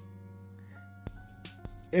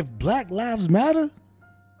 If Black Lives Matter,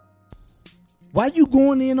 why you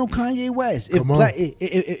going in on Kanye West?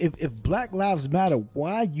 If Black Lives Matter,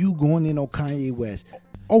 why you going in on Kanye West?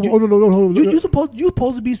 No. You supposed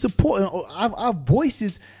to be supporting our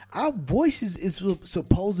voices. Our voices is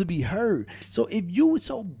supposed to be heard. So if you were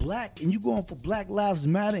so black and you going for Black Lives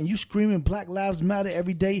Matter and you screaming Black Lives Matter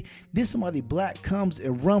every day, then somebody black comes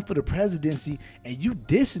and run for the presidency and you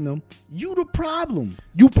dissing them, you the problem.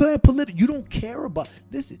 You playing political. You don't care about.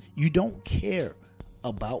 Listen, you don't care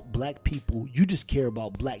about black people. You just care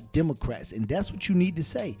about black Democrats, and that's what you need to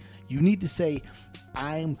say. You need to say,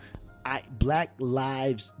 Black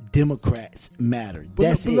Lives Democrats matter.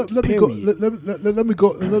 That's it. Let me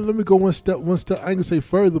go one step. I ain't gonna say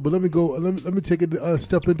further, but let me take it a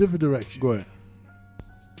step in a different direction. Go ahead.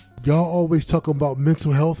 Y'all always talking about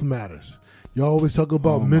mental health matters. Y'all always talk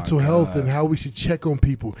about mental health and how we should check on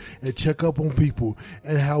people and check up on people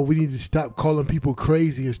and how we need to stop calling people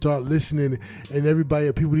crazy and start listening, and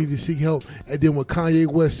people need to seek help. And then when Kanye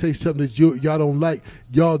West say something that y'all don't like,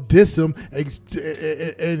 y'all diss him and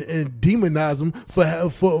demonize him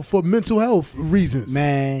for mental health reasons.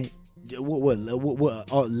 Man,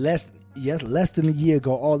 less than a year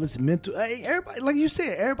ago, all this mental, everybody, like you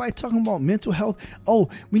said, everybody talking about mental health. Oh,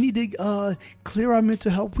 we need to clear our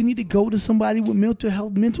mental health. We need to go to somebody with mental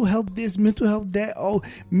health this, mental health that. Oh,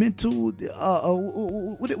 mental,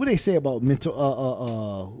 what they say about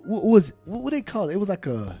mental, what they call it? It was like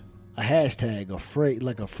a hashtag,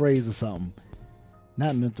 a phrase or something.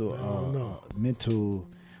 Not mental, mental,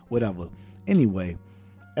 whatever. Anyway,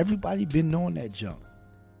 everybody been knowing that junk.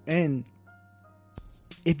 And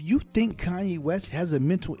if you think Kanye West has a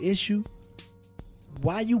mental issue,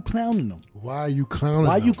 why are you clowning him? Why are you clowning him?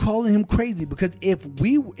 Why are you calling him crazy? Because if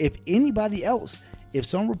anybody else, if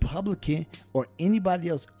some Republican or anybody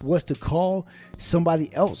else was to call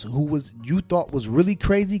somebody else who you thought was really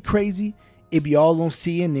crazy, it'd be all on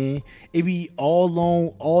CNN. It'd be all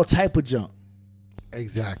on all type of junk.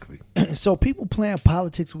 Exactly. So people playing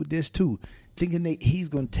politics with this too, thinking that he's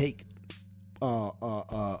gonna take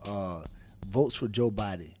votes for Joe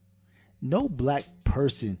Biden. No black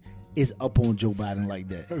person is up on Joe Biden like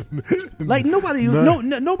that. Like nobody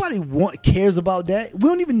cares about that. We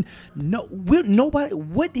don't even know. Nobody.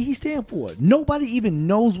 What did he stand for? Nobody even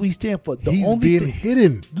knows what he stands for. He's being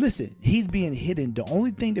hidden. Listen, he's being hidden. The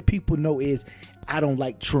only thing that people know is I don't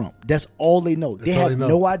like Trump. That's all they know. They have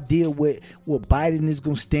no idea what Biden is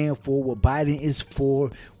going to stand for, what Biden is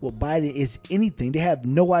for, what Biden is anything. They have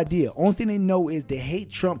no idea. Only thing they know is they hate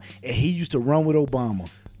Trump, and he used to run with Obama.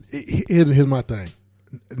 Here's my thing.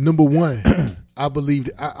 Number one, I believe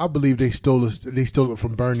they stole it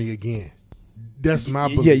from Bernie again. That's my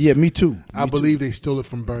belief. Yeah, me too. I believe they stole it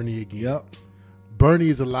from Bernie again. Yep. Bernie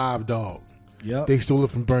is a live dog. Yep. They stole it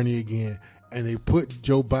from Bernie again. And they put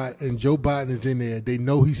Joe Biden, and Joe Biden is in there. They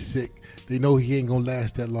know he's sick. They know he ain't gonna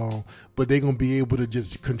last that long, but they're gonna be able to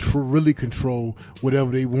just really control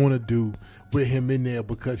whatever they want to do with him in there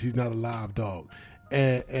because he's not a live dog.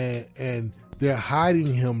 And they're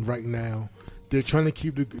hiding him right now. They're trying to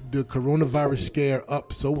keep the coronavirus scare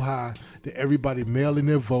up so high that everybody mail in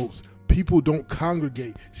their votes, people don't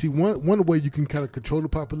congregate. See, one way you can kind of control the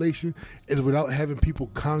population is without having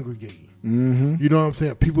people congregating. Mm-hmm. You know what I'm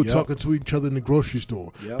saying? People Yep. talking to each other in the grocery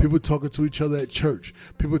store. Yep. People talking to each other at church.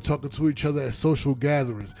 People talking to each other at social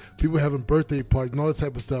gatherings. People having birthday parties and all that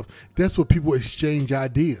type of stuff. That's where people exchange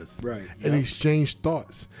ideas. Right. And Yep. exchange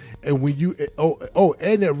thoughts. And when you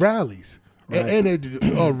and at rallies. Right. And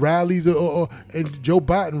at rallies and Joe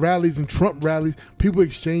Biden rallies and Trump rallies, people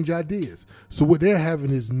exchange ideas. So what they're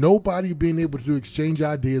having is nobody being able to exchange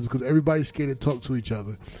ideas because everybody's scared to talk to each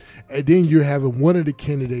other. And then you're having one of the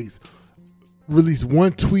candidates release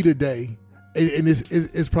one tweet a day, and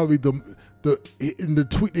it's probably the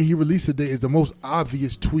tweet that he released today is the most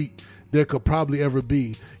obvious tweet there could probably ever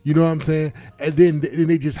be. You know what I'm saying? And then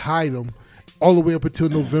they just hide them all the way up until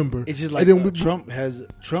November. It's just like and then Trump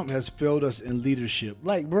has failed us in leadership.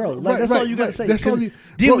 Like, bro, Right, that's right, all you gotta right. say. That's all Then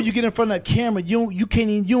bro, when you get in front of a camera, you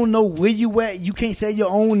don't know where you at. You can't say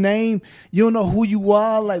your own name. You don't know who you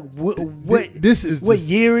are. Like what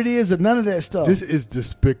year it is, or none of that stuff. This is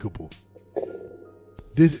despicable.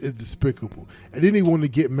 This is despicable. And then they want to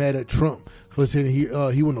get mad at Trump for saying he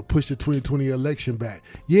want to push the 2020 election back.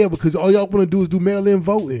 Yeah, because all y'all want to do is do mail-in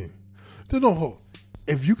voting. There's no hope.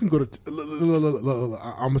 If you can go to,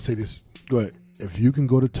 I'm going to say this. Go ahead. If you can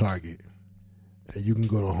go to Target and you can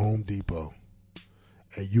go to Home Depot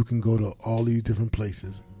and you can go to all these different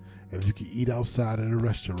places, if you can eat outside at a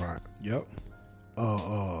restaurant. Yep.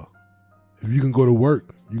 If you can go to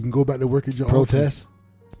work, you can go back to work at your Protest.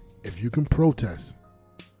 office. If you can protest,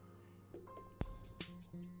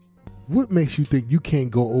 what makes you think you can't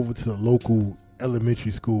go over to the local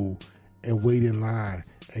elementary school and wait in line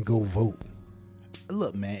and go vote?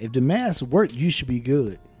 Look, man, if the masks work, you should be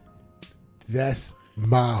good. That's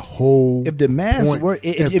my whole If the mask point. work,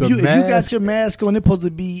 if you got your mask on, it's supposed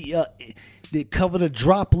to be they cover the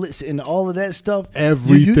droplets and all of that stuff.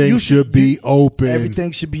 Everything should be open.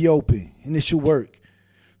 Everything should be open, and it should work.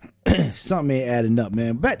 Something ain't adding up,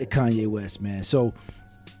 man. Back to Kanye West, man. So,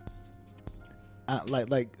 I'm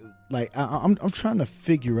trying to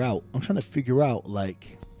figure out.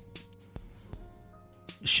 Like,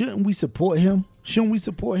 shouldn't we support him?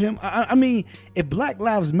 I mean, if Black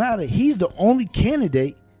Lives Matter, he's the only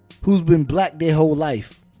candidate who's been black their whole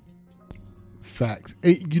life. Facts.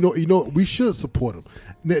 You know, we should support him.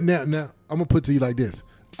 Now, I'm gonna put it to you like this.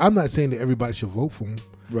 I'm not saying that everybody should vote for him.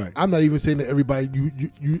 Right. I'm not even saying that everybody.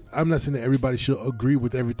 I'm not saying that everybody should agree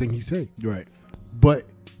with everything he say. Right. But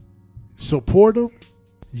support him.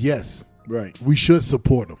 Yes. Right. We should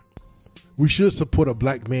support him. We should support a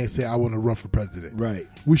black man say, "I want to run for president." Right.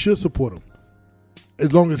 We should support him,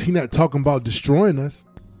 as long as he's not talking about destroying us.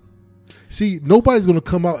 See, nobody's gonna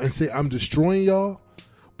come out and say, "I'm destroying y'all,"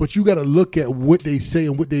 but you got to look at what they say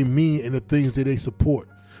and what they mean and the things that they support.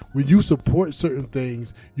 When you support certain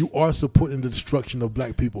things, you are supporting the destruction of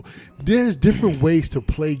black people. There's different ways to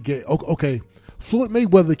play game. Okay, Floyd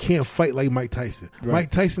Mayweather can't fight like Mike Tyson. Right. Mike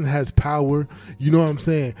Tyson has power. You know what I'm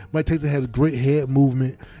saying? Mike Tyson has great head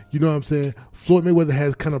movement. You know what I'm saying? Floyd Mayweather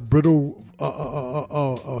has kind of brittle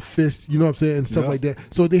fist. You know what I'm saying? And stuff like that.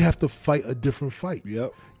 So they have to fight a different fight.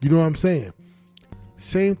 Yep. You know what I'm saying?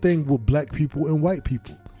 Same thing with black people and white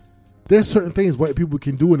people. There's certain things white people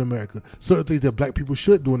can do in America, certain things that black people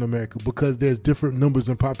should do in America because there's different numbers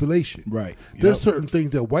in population. Right. There's certain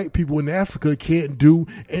things that white people in Africa can't do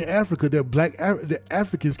in Africa that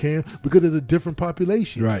Africans can because there's a different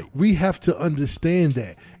population. Right. We have to understand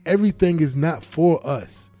that everything is not for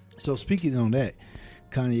us. So speaking on that,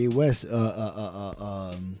 Kanye West,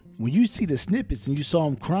 when you see the snippets and you saw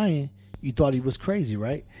him crying, you thought he was crazy,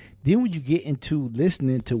 right? Then when you get into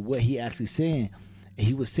listening to what he actually saying,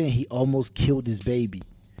 he was saying he almost killed his baby.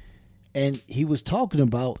 And he was talking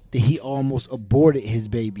about that he almost aborted his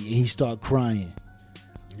baby and he started crying.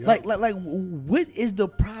 Yep. Like what is the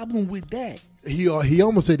problem with that? He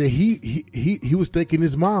almost said that he was thanking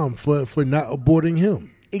his mom for not aborting him.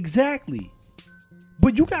 Exactly.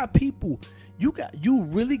 But you got people, you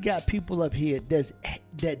really got people up here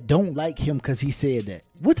that don't like him because he said that.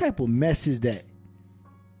 What type of mess is that?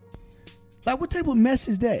 Like, what type of mess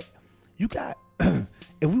is that? You got,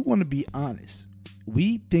 if we want to be honest,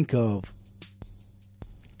 we think of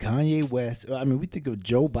Kanye West. I mean, we think of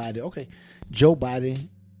Joe Biden. Okay, Joe Biden,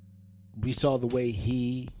 we saw the way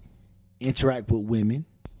he interact with women.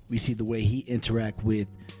 We see the way he interact with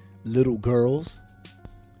little girls.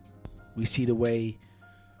 We see the way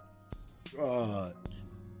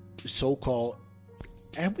so-called,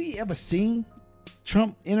 have we ever seen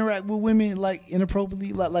Trump interact with women like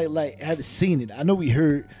inappropriately? Like haven't seen it. I know we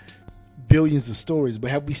heard billions of stories,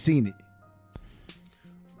 but have we seen it?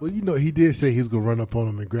 Well, he did say he was gonna run up on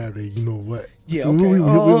him and grab it. You know what? Yeah, So okay.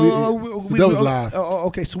 that was live.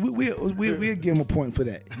 Okay, so we'll give him a point for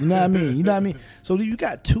that. You know what I mean? You know what I mean? So you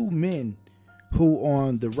got two men who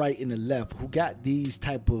on the right and the left who got these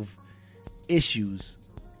type of issues,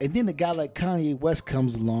 and then a guy like Kanye West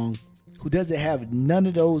comes along who doesn't have none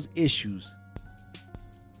of those issues,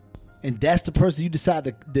 and that's the person you decide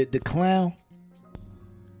to clown.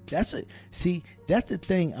 That's the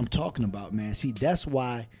thing I'm talking about, man. See, that's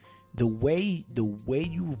why the way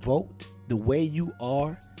you vote, the way you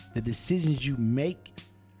are, the decisions you make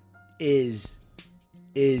is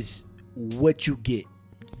what you get.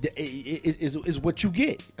 Is what you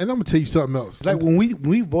get. And I'm gonna tell you something else. Like when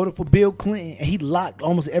we voted for Bill Clinton and he locked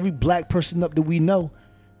almost every black person up that we know,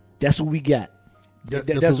 that's what we got.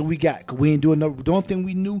 That's what we got. Cause we ain't doing no. The only thing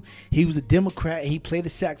we knew, he was a Democrat and he played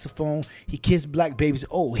the saxophone. He kissed black babies.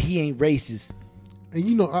 Oh, he ain't racist.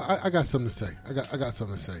 And I got something to say. I got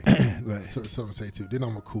something to say. Right. Something to say too. Then I'm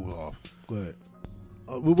gonna cool off. Go ahead.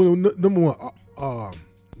 Well, number one, I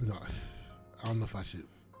don't know if I should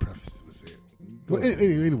preface with it. Well,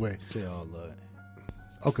 anyway. Say all that.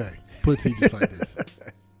 Okay, put it to you just like this.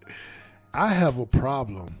 I have a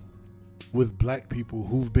problem with black people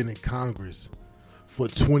who've been in Congress for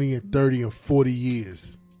 20 and 30 and 40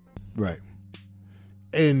 years. Right.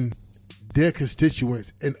 And their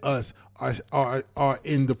constituents and us are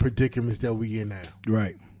in the predicaments that we in now.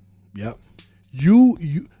 Right. Yep. You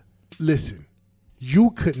listen,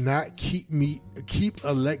 you could not keep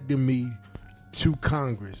electing me to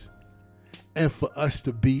Congress and for us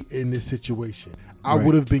to be in this situation. I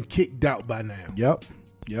would have been kicked out by now. Yep.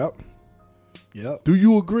 Do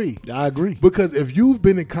you agree? I agree. Because if you've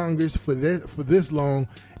been in Congress for this long,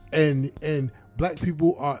 and black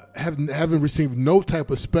people haven't received no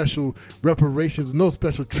type of special reparations, no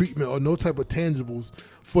special treatment, or no type of tangibles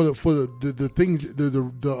for the things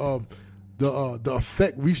the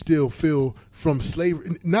effect we still feel from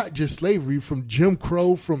slavery, not just slavery, from Jim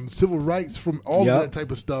Crow, from civil rights, from all of that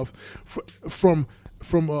type of stuff, from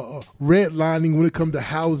redlining when it comes to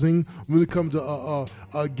housing, when it comes to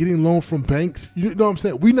getting loans from banks. You know what I'm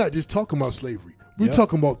saying? We're not just talking about slavery. We're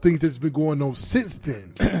talking about things that's been going on since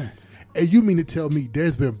then. And you mean to tell me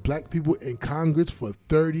there's been black people in Congress for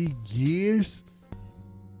 30 years?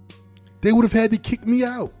 They would have had to kick me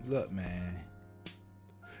out. Look, man.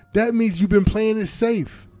 That means you've been playing it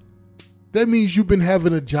safe. That means you've been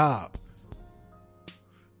having a job.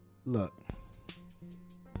 Look.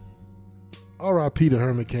 R.I.P. to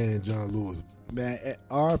Herman Cain and John Lewis. Man,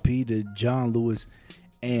 R.I.P. to John Lewis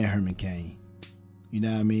and Herman Cain. You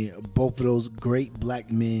know what I mean? Both of those great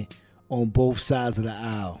black men on both sides of the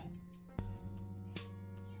aisle.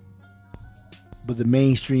 But the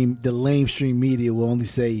lamestream media will only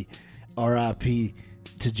say R.I.P.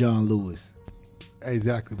 to John Lewis.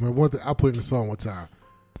 Exactly. Man, one thing I put in the song one time.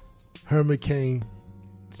 Herman Cain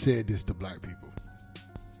said this to black people.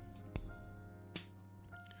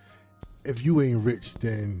 If you ain't rich,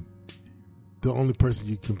 then the only person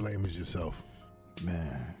you can blame is yourself.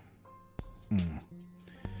 Man.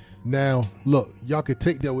 Now, look, y'all can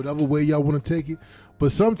take that whatever way y'all want to take it,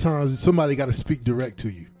 but sometimes somebody got to speak direct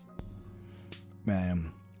to you.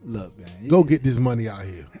 Man, look, man. Go get this money out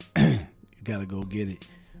here. You got to go get it.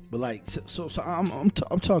 But like, so I'm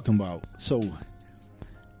talking about, so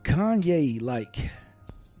Kanye, like,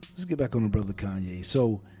 let's get back on the brother Kanye.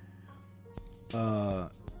 So,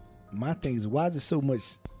 my thing is, why is there so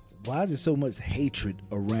much hatred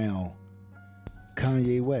around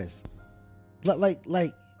Kanye West? Like,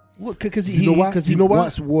 what? Because he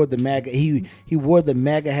once wore the MAGA. He wore the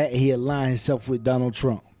MAGA hat and he aligned himself with Donald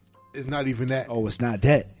Trump. It's not even that. Oh, it's not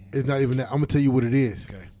that. It's not even that. I'm gonna tell you what it is.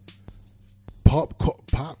 Okay. Pop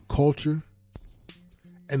culture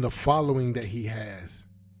and the following that he has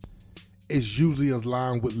is usually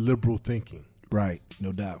aligned with liberal thinking. Right,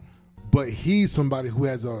 no doubt. But he's somebody who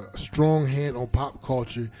has a strong hand on pop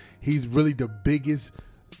culture. He's really the biggest.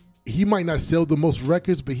 He might not sell the most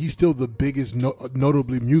records, but he's still the biggest,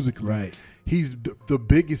 notably musically. Right. He's the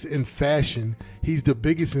biggest in fashion. He's the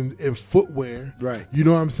biggest in footwear. Right. You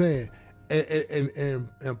know what I'm saying? And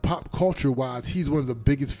pop culture wise, he's one of the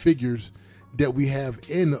biggest figures that we have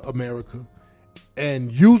in America.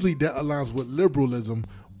 And usually that aligns with liberalism,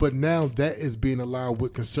 but now that is being aligned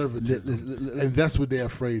with conservatism. And that's what they're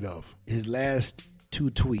afraid of. His last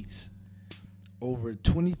two tweets. Over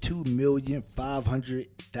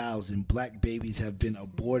 22,500,000 black babies have been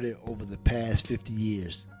aborted over the past 50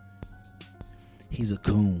 years. He's a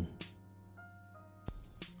coon.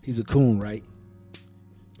 He's a coon, right?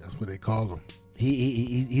 That's what they call him.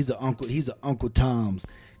 He's an uncle. He's an Uncle Tom's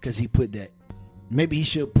because he put that. Maybe he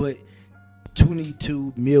should put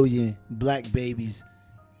 22 million black babies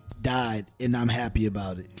died, and I'm happy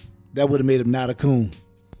about it. That would have made him not a coon.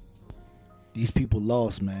 These people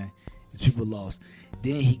lost, man. These people lost.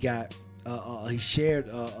 Then he got, he shared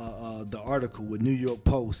the article with New York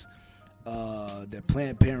Post that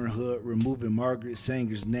Planned Parenthood removing Margaret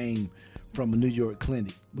Sanger's name from a New York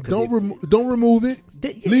clinic. Don't remove it.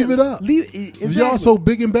 Leave it up. Exactly. If y'all so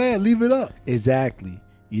big and bad, leave it up. Exactly.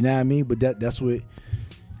 You know what I mean? But that's what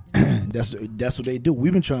that's what they do.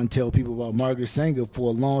 We've been trying to tell people about Margaret Sanger for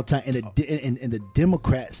a long time, and the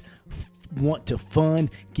Democrats want to fund,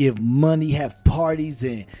 give money, have parties,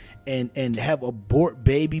 and have abort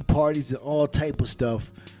baby parties and all type of stuff.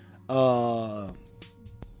 The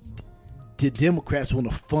Democrats want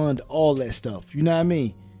to fund all that stuff. You know what I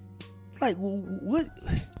mean? Like, what?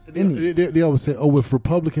 They always say, "Oh, if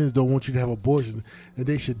Republicans don't want you to have abortions, then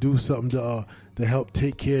they should do something to help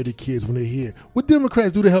take care of the kids when they're here." What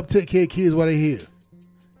Democrats do to help take care of kids while they're here?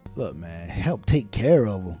 Look, man, help take care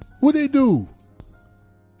of them. What they do?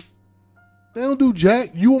 They don't do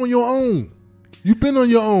jack. You on your own. You been on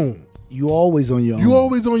your own. You always on your own. You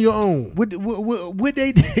always on your own. What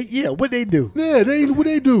they? Yeah, what they do? Yeah, what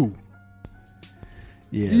they do?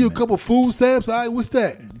 Yeah, give you a couple food stamps. All right, what's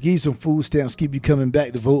that? Give you some food stamps. Keep you coming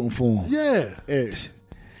back to voting for them. Yeah.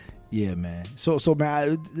 Yeah, man. So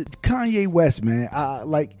man, Kanye West, man. I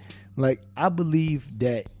believe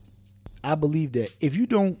that if you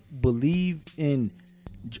don't believe in,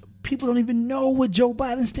 people don't even know what Joe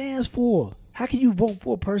Biden stands for. How can you vote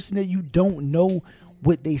for a person that you don't know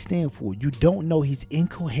what they stand for? You don't know. He's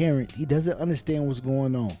incoherent. He doesn't understand what's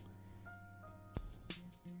going on.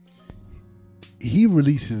 He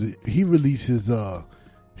releases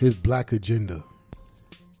his black agenda,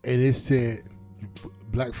 and it said,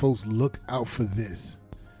 black folks, look out for this.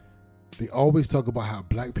 They always talk about how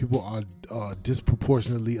black people are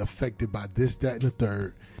disproportionately affected by this, that, and the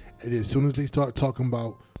third. And as soon as they start talking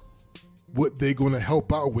about what they're going to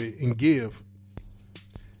help out with and give,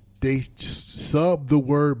 they sub the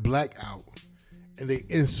word black out and they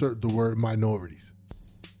insert the word minorities.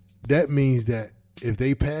 That means that if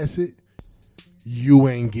they pass it, you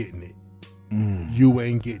ain't getting it. You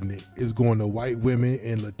ain't getting it. It's going to white women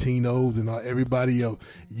and Latinos and everybody else.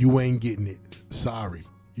 You ain't getting it. Sorry.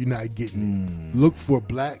 You're not getting it. Look for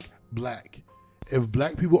black. If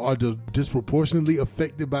black people are disproportionately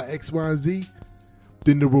affected by X, Y, and Z,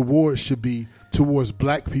 then the reward should be towards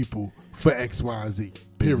black people for X, Y, and Z.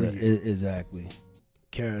 Period. Exactly.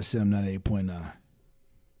 Carousel 98.9.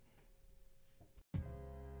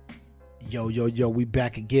 Yo, we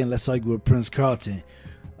back again. Let's argue with Prince Carlton.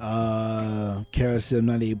 Carousel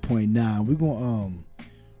 98.9.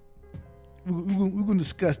 We're gonna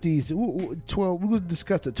discuss these 12. We're gonna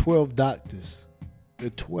discuss the 12 doctors. The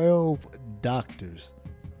 12 doctors,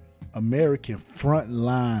 American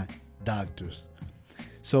frontline doctors.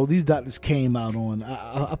 So these doctors came out on,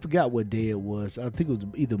 I forgot what day it was. I think it was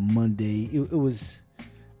either Monday. It was,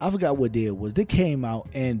 I forgot what day it was. They came out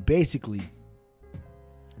and basically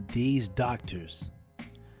these doctors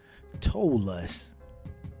told us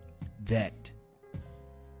that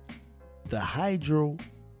the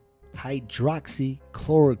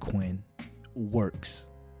hydroxychloroquine works.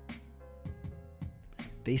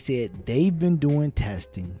 They said they've been doing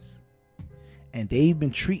testings and they've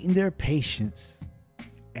been treating their patients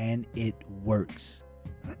and it works.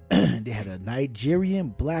 They had a Nigerian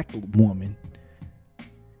black woman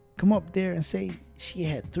come up there and say she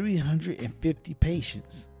had 350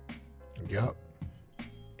 patients. Yep.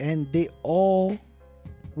 And they all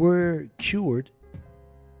were cured.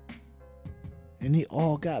 And they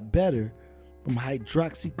all got better from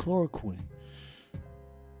hydroxychloroquine.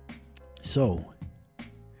 So,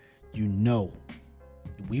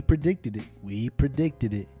 we predicted it.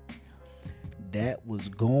 That was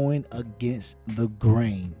going against the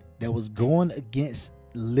grain. That was going against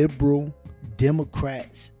liberal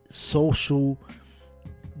Democrats, social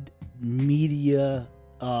media.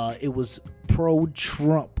 It was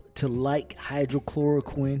pro-Trump to like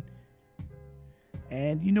hydrochloroquine.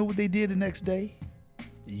 And you know what they did the next day?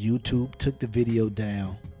 YouTube took the video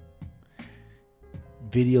down.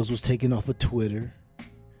 Videos was taken off of Twitter.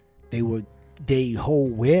 Their whole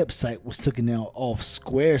website was taken down off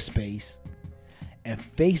Squarespace. And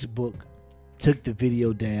Facebook took the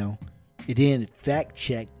video down. It then fact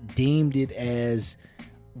check, deemed it as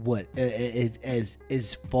what?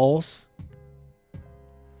 As false.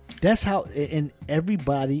 That's how, and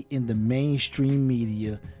everybody in the mainstream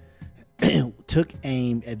media took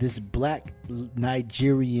aim at this black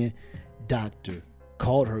Nigerian doctor,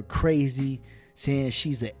 called her crazy, saying she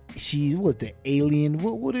was the alien.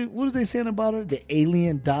 What is they saying about her? The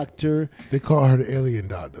alien doctor. They call her the alien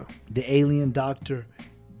doctor. The alien doctor.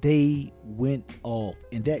 They went off,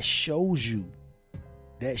 and that shows you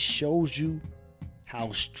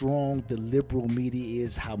how strong the liberal media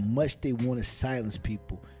is, how much they want to silence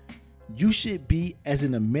people. You should be, as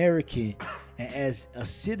an American and as a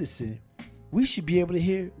citizen, we should be able to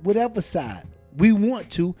hear whatever side we want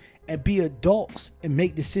to and be adults and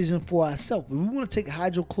make decisions for ourselves. If we want to take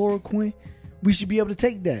hydroxychloroquine, we should be able to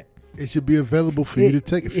take that. It should be available for you to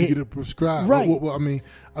take, for you to prescribe. Right. Well,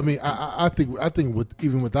 I think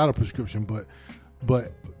even without a prescription,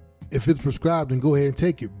 but if it's prescribed, then go ahead and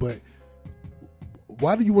take it. But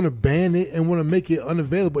why do you want to ban it and want to make it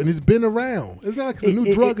unavailable? And it's been around. It's not like it's a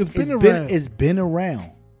new drug. It's been around. It's been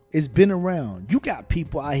around. It's been around. You got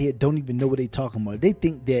people out here don't even know what they talking about. They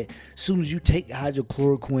think that as soon as you take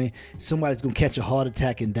hydroxychloroquine, somebody's going to catch a heart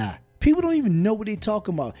attack and die. People don't even know what they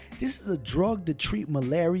talking about. This is a drug to treat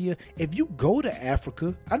malaria. If you go to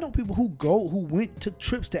Africa, I know people who took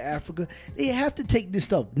trips to Africa. They have to take this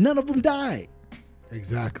stuff. None of them died.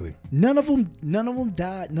 Exactly. None of them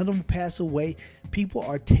died. None of them passed away. People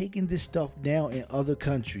are taking this stuff down in other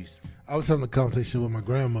countries. I was having a conversation with my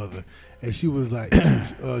grandmother, and she was like,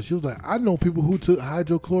 I know people who took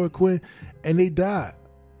hydroxychloroquine and they died.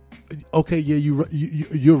 Okay, yeah,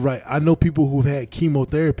 you're right. I know people who've had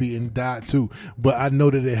chemotherapy and died too, but I know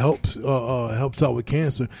that it helps out with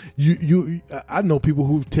cancer. I know people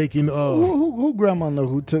who've taken. Who grandma know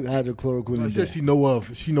who took hydroxychloroquine? I said she know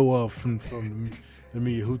of from the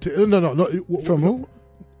media. No. From who?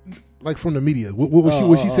 Like from the media.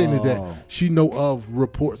 What she's saying is that she know of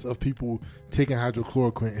reports of people taking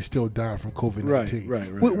hydroxychloroquine and still dying from COVID-19.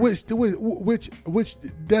 Right. Which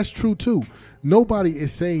that's true too. Nobody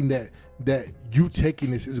is saying that you taking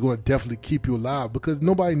this is going to definitely keep you alive, because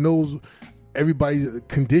nobody knows everybody's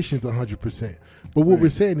conditions 100%. But what we're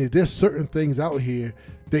saying is there's certain things out here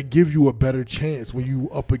that give you a better chance when you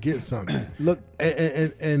up against something. Look,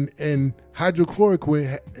 and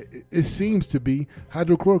hydroxychloroquine, it seems to be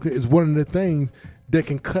hydroxychloroquine is one of the things that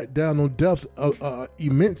can cut down on deaths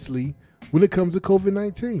immensely when it comes to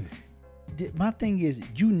COVID-19. My thing is,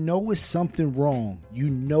 it's something wrong.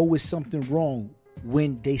 It's something wrong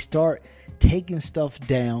when they start taking stuff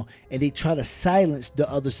down and they try to silence the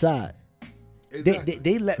other side. Exactly.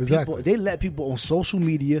 They let people on social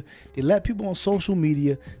media. They let people on social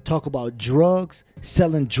media talk about drugs,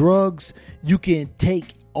 selling drugs. You can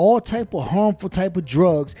take all type of harmful type of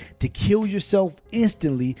drugs to kill yourself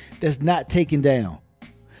instantly. That's not taken down.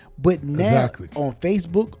 But now on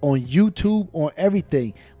Facebook, on YouTube, on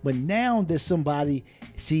everything. But now there's somebody.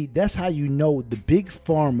 See, that's how you know the big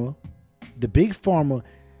pharma,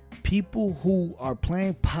 people who are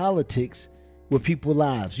playing politics with people's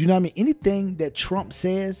lives. You know what I mean? Anything that Trump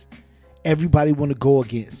says, everybody want to go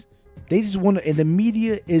against. They just want to, and the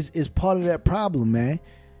media is part of that problem, man.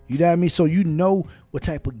 You know what I mean? So you know what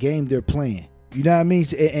type of game they're playing. You know what I mean?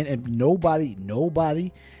 And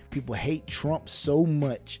nobody, people hate Trump so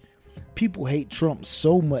much. People hate Trump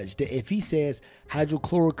so much that if he says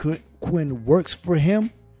hydroxychloroquine works for him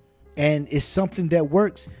and it's something that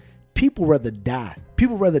works, people rather die.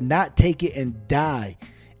 People rather not take it and die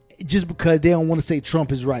just because they don't want to say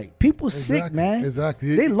Trump is right. People sick, man.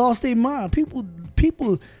 Exactly. They lost their mind. People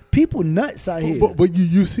nuts out here. But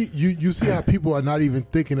you see how people are not even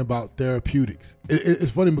thinking about therapeutics.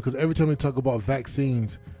 It's funny because every time they talk about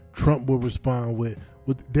vaccines, Trump will respond with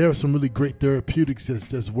there are some really great therapeutics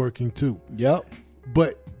that's working too. Yep.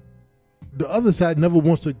 But the other side never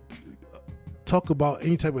wants to talk about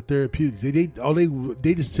any type of therapeutics. They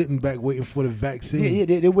just sitting back waiting for the vaccine.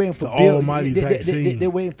 Yeah, they're waiting for the almighty vaccine. They're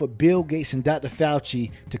waiting for Bill Gates and Dr.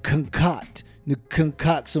 Fauci to concoct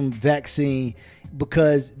some vaccine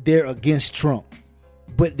because they're against Trump.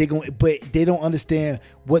 But they don't understand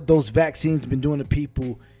what those vaccines been doing to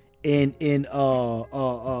people in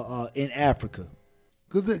Africa.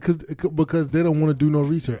 Because they don't want to do no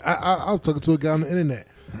research. I was talking to a guy on the internet.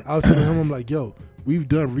 I was telling him, I'm like, yo, we've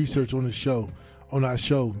done research on our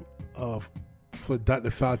show, for Dr.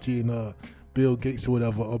 Fauci and Bill Gates or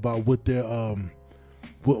whatever about what their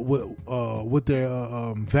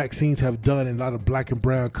vaccines have done in a lot of black and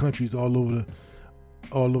brown countries all over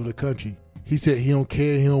the country. He said he don't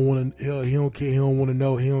care. He don't want to. He don't care. He don't want to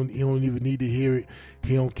know. He don't even need to hear it.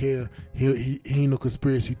 He don't care. He ain't no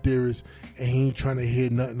conspiracy theorist, and he ain't trying to hear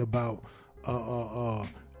nothing about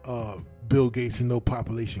Bill Gates and no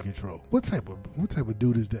population control. What type of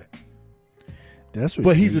dude is that? That's what.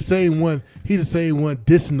 But he's the same one. He's the same one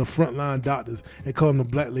dissing the frontline doctors and calling the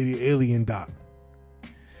black lady alien doc.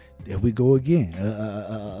 There we go again.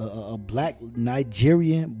 A black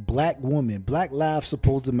Nigerian black woman. Black lives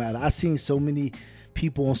supposed to matter. I seen so many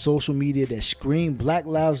people on social media that scream Black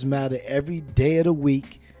Lives Matter every day of the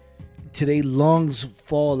week till their lungs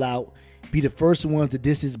fall out. Be the first ones to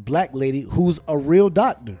diss this black lady who's a real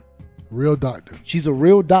doctor. Real doctor. She's a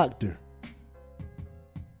real doctor.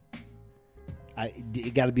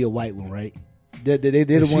 It got to be a white one, right? They're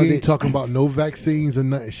the She ones ain't talking about no vaccines or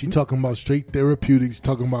nothing. She talking about straight therapeutics.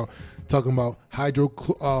 Talking about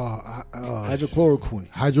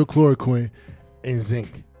hydroxychloroquine and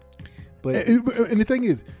zinc. But And the thing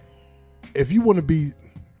is, if you want to be,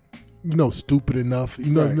 stupid enough,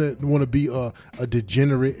 Right. want to be a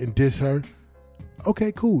degenerate and diss her,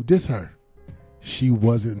 okay, cool, diss her. She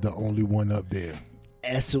wasn't the only one up there.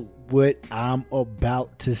 that's what I'm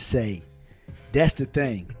about to say. That's the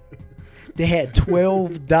thing. They had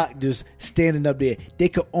 12 doctors standing up there. They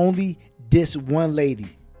could only diss one lady.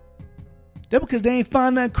 That's because they ain't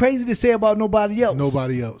find nothing crazy to say about nobody else.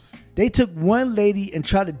 Nobody else. They took one lady and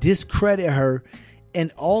tried to discredit her,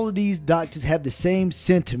 and all of these doctors have the same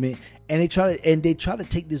sentiment, and they try to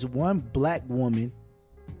take this one black woman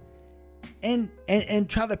and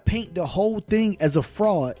try to paint the whole thing as a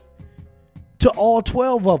fraud to all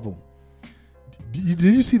 12 of them. Did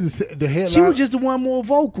you see the headline? She was just the one more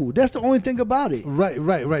vocal. That's the only thing about it. Right.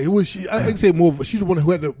 It was she. I can say more. She's the one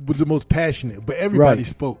who was the most passionate, but everybody Right.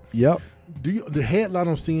 spoke. Yep. The headline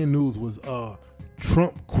on CNN News was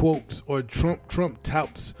Trump quotes or Trump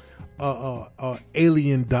touts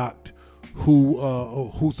alien doc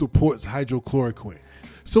who supports hydroxychloroquine.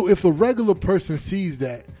 So if a regular person sees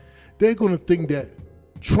that, they're going to think that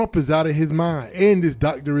Trump is out of his mind and this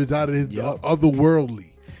doctor is out of his Yep. otherworldly.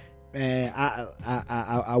 Man,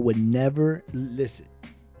 I would never listen.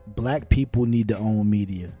 Black people need to own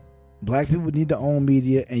media. Black people need to own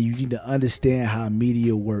media, and you need to understand how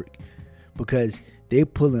media work, because they're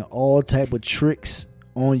pulling all type of tricks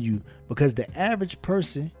on you. Because the average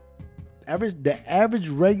person, the average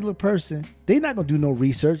regular person, they're not gonna do no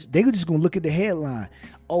research. They're just gonna look at the headline.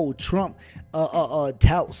 Oh, Trump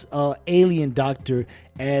touts alien doctor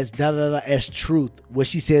as as truth. What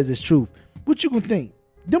she says is truth. What you gonna think?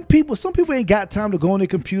 Some people ain't got time to go on their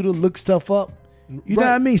computer, look stuff up. You know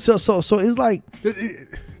what I mean? So it's like And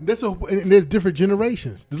there's different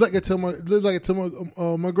generations. It's like I tell my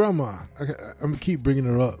grandma. I'm gonna keep bringing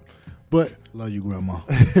her up, but love you, grandma.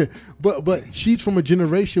 but she's from a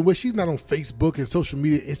generation where she's not on Facebook and social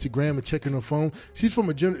media, Instagram, and checking her phone. She's from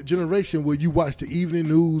a generation where you watch the evening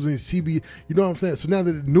news and CB. You know what I'm saying? So now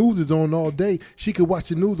that the news is on all day, she could watch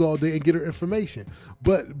the news all day and get her information.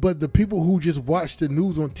 But the people who just watch the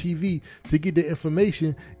news on TV to get their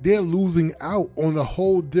information, they're losing out on a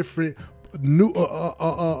whole different news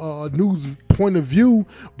point of view,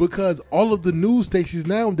 because all of the news stations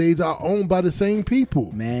nowadays are owned by the same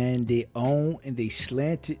people. Man, they own and they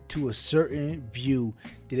slant it to a certain view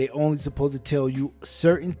that they only supposed to tell you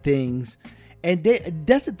certain things. And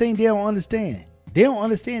that's the thing they don't understand. They don't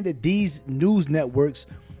understand that these news networks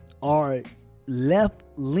are left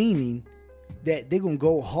leaning, that they're going to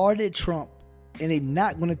go hard at Trump, and they're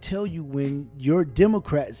not going to tell you when your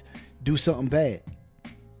Democrats do something bad.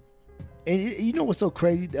 And you know what's so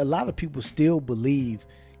crazy? A lot of people still believe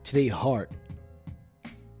to their heart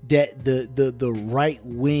that the right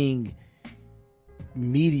wing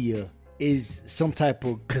media is some type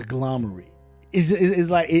of conglomerate.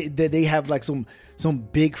 It's like that they have like some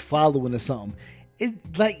big following or something. It's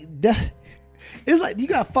like that. It's like you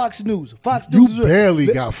got Fox News. Fox News. You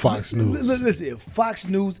barely got Fox News. Listen, Fox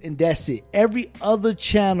News, and that's it. Every other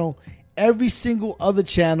channel, every single other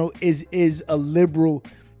channel is a liberal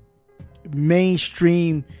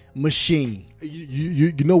mainstream machine.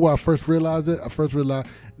 You know where I first realized it? I first realized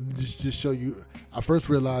this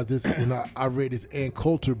when I read this Ann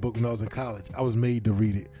Coulter book when I was in college. I was made to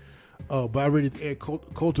read it, but I read this Ann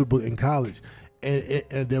Coulter book in college,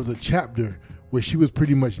 and there was a chapter where she was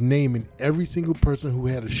pretty much naming every single person who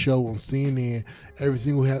had a show on CNN, every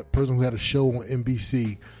single person who had a show on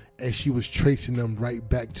NBC, and she was tracing them right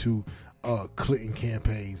back to Clinton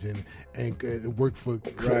campaigns and worked for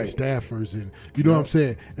Clinton Right. staffers, and you know what I'm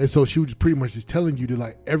saying. And so she was pretty much just telling you that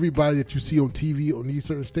like everybody that you see on TV on these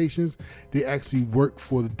certain stations, they actually work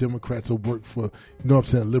for the Democrats or work for, you know what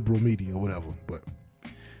I'm saying, liberal media or whatever. But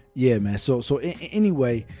Yeah, man. So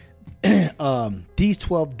anyway, these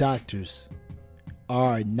 12 doctors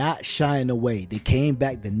are not shying away. They came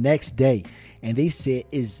back the next day and they said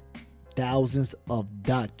is thousands of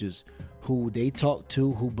doctors who they talk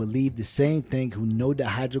to, who believe the same thing, who know that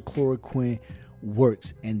hydroxychloroquine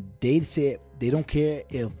works, and they said they don't care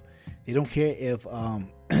if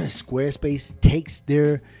Squarespace takes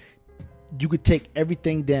their you could take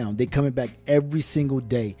everything down. They coming back every single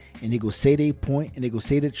day, and they go say their point, and they go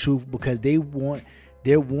say the truth because they want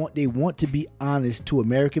to be honest to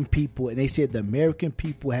American people. And they said the American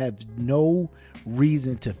people have no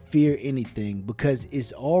reason to fear anything because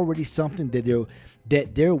it's already something that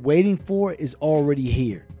they're waiting for is already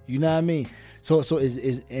here. You know what I mean? So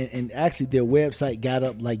and actually their website got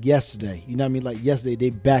up like yesterday. You know what I mean? Like yesterday they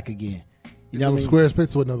back again. You know what I mean?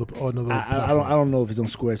 Squarespace or another I don't know if it's on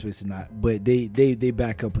Squarespace or not, but they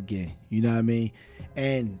back up again. You know what I mean?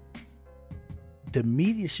 And the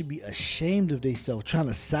media should be ashamed of themselves trying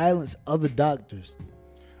to silence other doctors.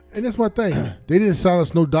 And that's my thing. They didn't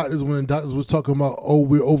silence no doctors when the doctors was talking about, oh,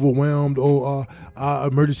 we're overwhelmed. Oh, our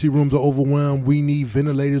emergency rooms are overwhelmed. We need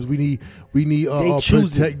ventilators. We need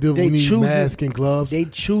protective. We need masks and gloves. They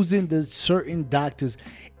choosing the certain doctors.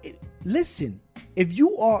 Listen, if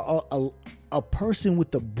you are a person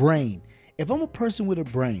with a brain, if I'm a person with a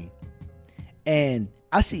brain, and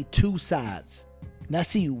I see two sides, and I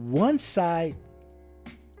see one side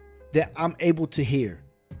that I'm able to hear.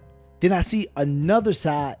 Then I see another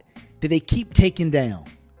side that they keep taking down.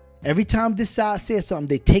 Every time this side says something,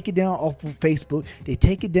 they take it down off of Facebook. They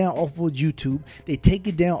take it down off of YouTube. They take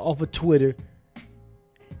it down off of Twitter.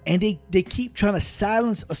 And they keep trying to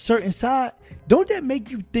silence a certain side. Don't that make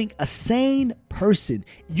you think a sane person,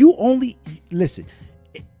 listen,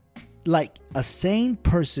 like a sane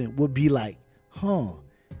person would be like,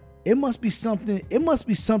 it must be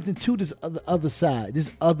something to this other side, this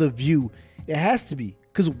other view. It has to be.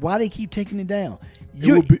 Because why they keep taking it down?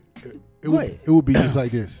 It would be just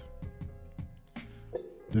like this.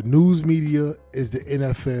 The news media is the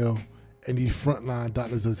NFL, and these frontline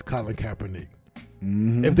doctors is Colin Kaepernick.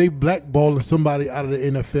 Mm-hmm. If they blackballing somebody out of the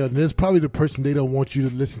NFL, then it's probably the person they don't want you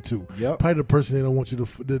to listen to. Yep. Probably the person they don't want you to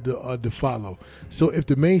follow. So if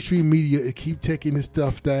the mainstream media keep taking this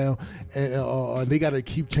stuff down, and they got to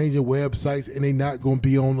keep changing websites, and they not going to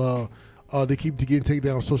be on, they keep getting taken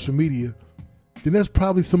down on social media, then that's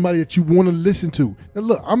probably somebody that you want to listen to. Now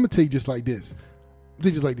look, I'm gonna tell you just like this.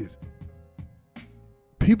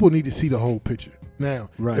 People need to see the whole picture. Now,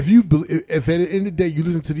 right. if at the end of the day you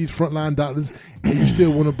listen to these frontline doctors and you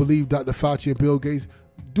still want to believe Dr. Fauci and Bill Gates,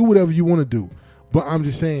 do whatever you want to do. But I'm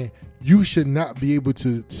just saying, you should not be able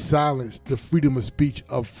to silence the freedom of speech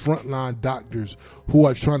of frontline doctors who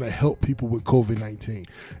are trying to help people with COVID-19.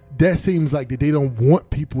 That seems like that they don't want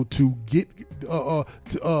people to get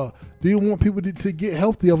they don't want people to get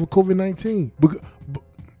healthy of COVID-19.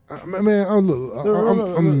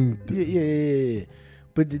 Yeah.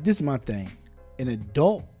 But this is my thing. An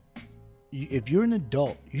adult, if you're an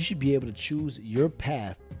adult, you should be able to choose your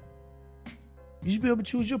path. You should be able to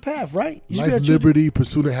choose your path, right? Life, liberty,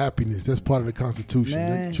 pursuit of happiness. That's part of the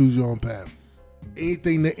Constitution. Choose your own path.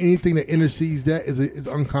 Anything that intercedes that is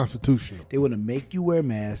unconstitutional. They want to make you wear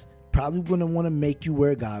masks. Probably going to want to make you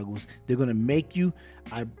wear goggles. They're going to make you.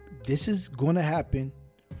 This is going to happen.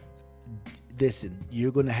 Listen,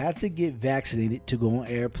 you're going to have to get vaccinated to go on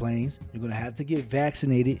airplanes. You're going to have to get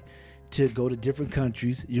vaccinated to go to different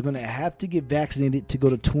countries. You're going to have to get vaccinated to go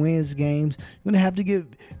to Twins games. You're going to have to get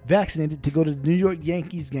vaccinated to go to the New York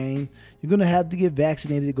Yankees game. You're going to have to get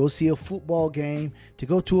vaccinated to go see a football game, to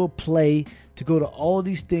go to a play, to go to all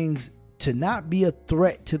these things, to not be a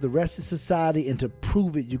threat to the rest of society and to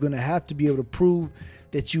prove it. You're going to have to be able to prove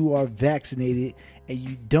that you are vaccinated and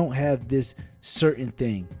you don't have this certain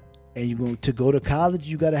thing. And you're going to go to college,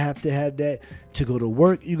 you got to have that. To go to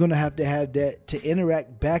work, you're going to have that. To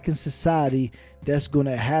interact back in society, that's going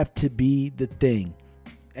to have to be the thing.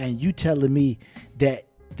 And you telling me that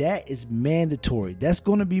is mandatory. That's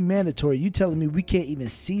going to be mandatory. You telling me we can't even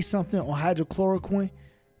see something on hydroxychloroquine?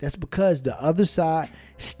 That's because the other side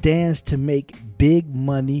stands to make big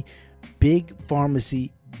money, big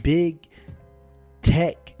pharmacy, big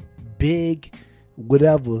tech, big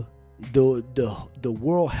whatever. The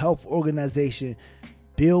World Health Organization,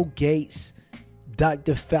 Bill Gates,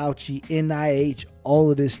 Dr. Fauci, NIH, all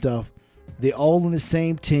of this stuff, they all on the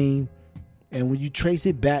same team. And when you trace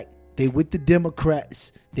it back, they with the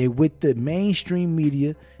Democrats, they with the mainstream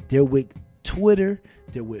media, they're with Twitter,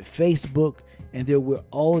 they're with Facebook, and they're with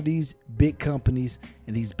all of these big companies.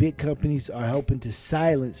 And these big companies are helping to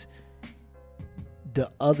silence the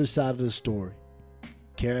other side of the story.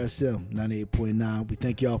 KRSM 98.9. We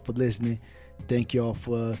thank y'all for listening. Thank y'all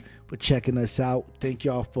for checking us out. Thank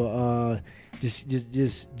y'all for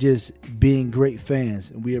just being great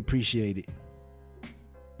fans, and we appreciate it.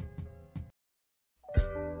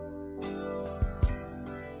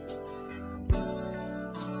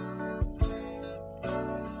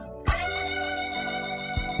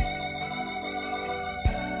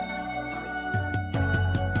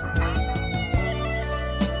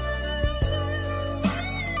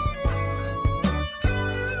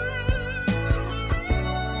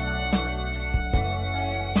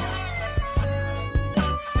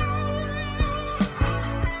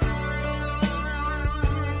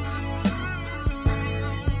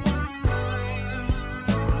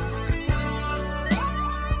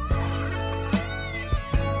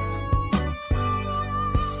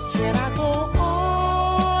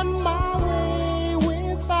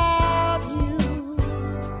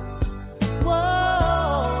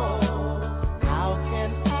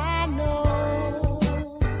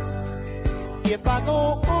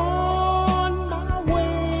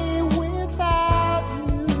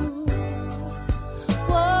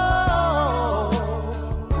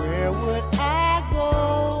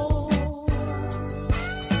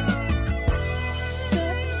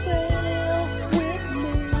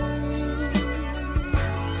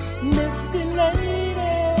 Misty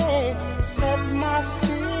lady, set my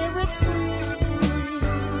spirit free.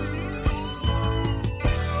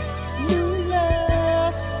 New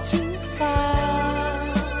love to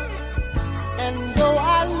find, and though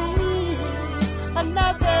I leave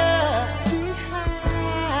another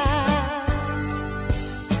behind,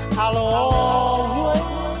 I'll always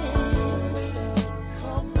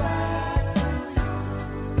come back to you.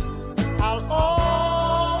 I'll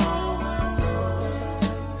always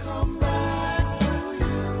come back to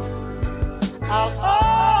you. I'll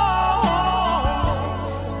always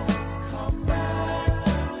come back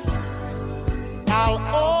to you. I'll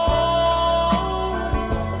always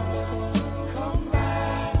come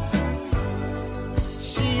back to you.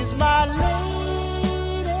 She's my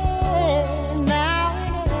lady now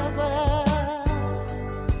and ever.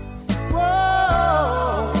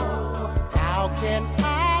 Whoa, how can I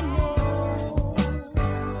know?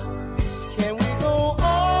 Can we go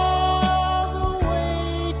all the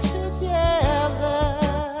way together?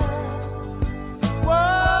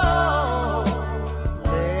 Whoa,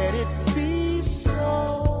 let it be so.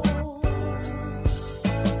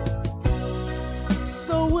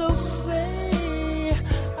 So we'll say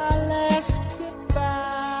our last goodbyes,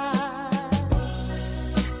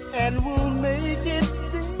 and we'll make it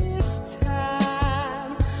this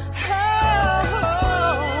time.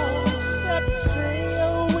 Oh, set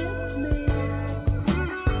sail with me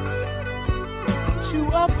to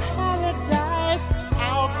a paradise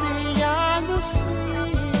out beyond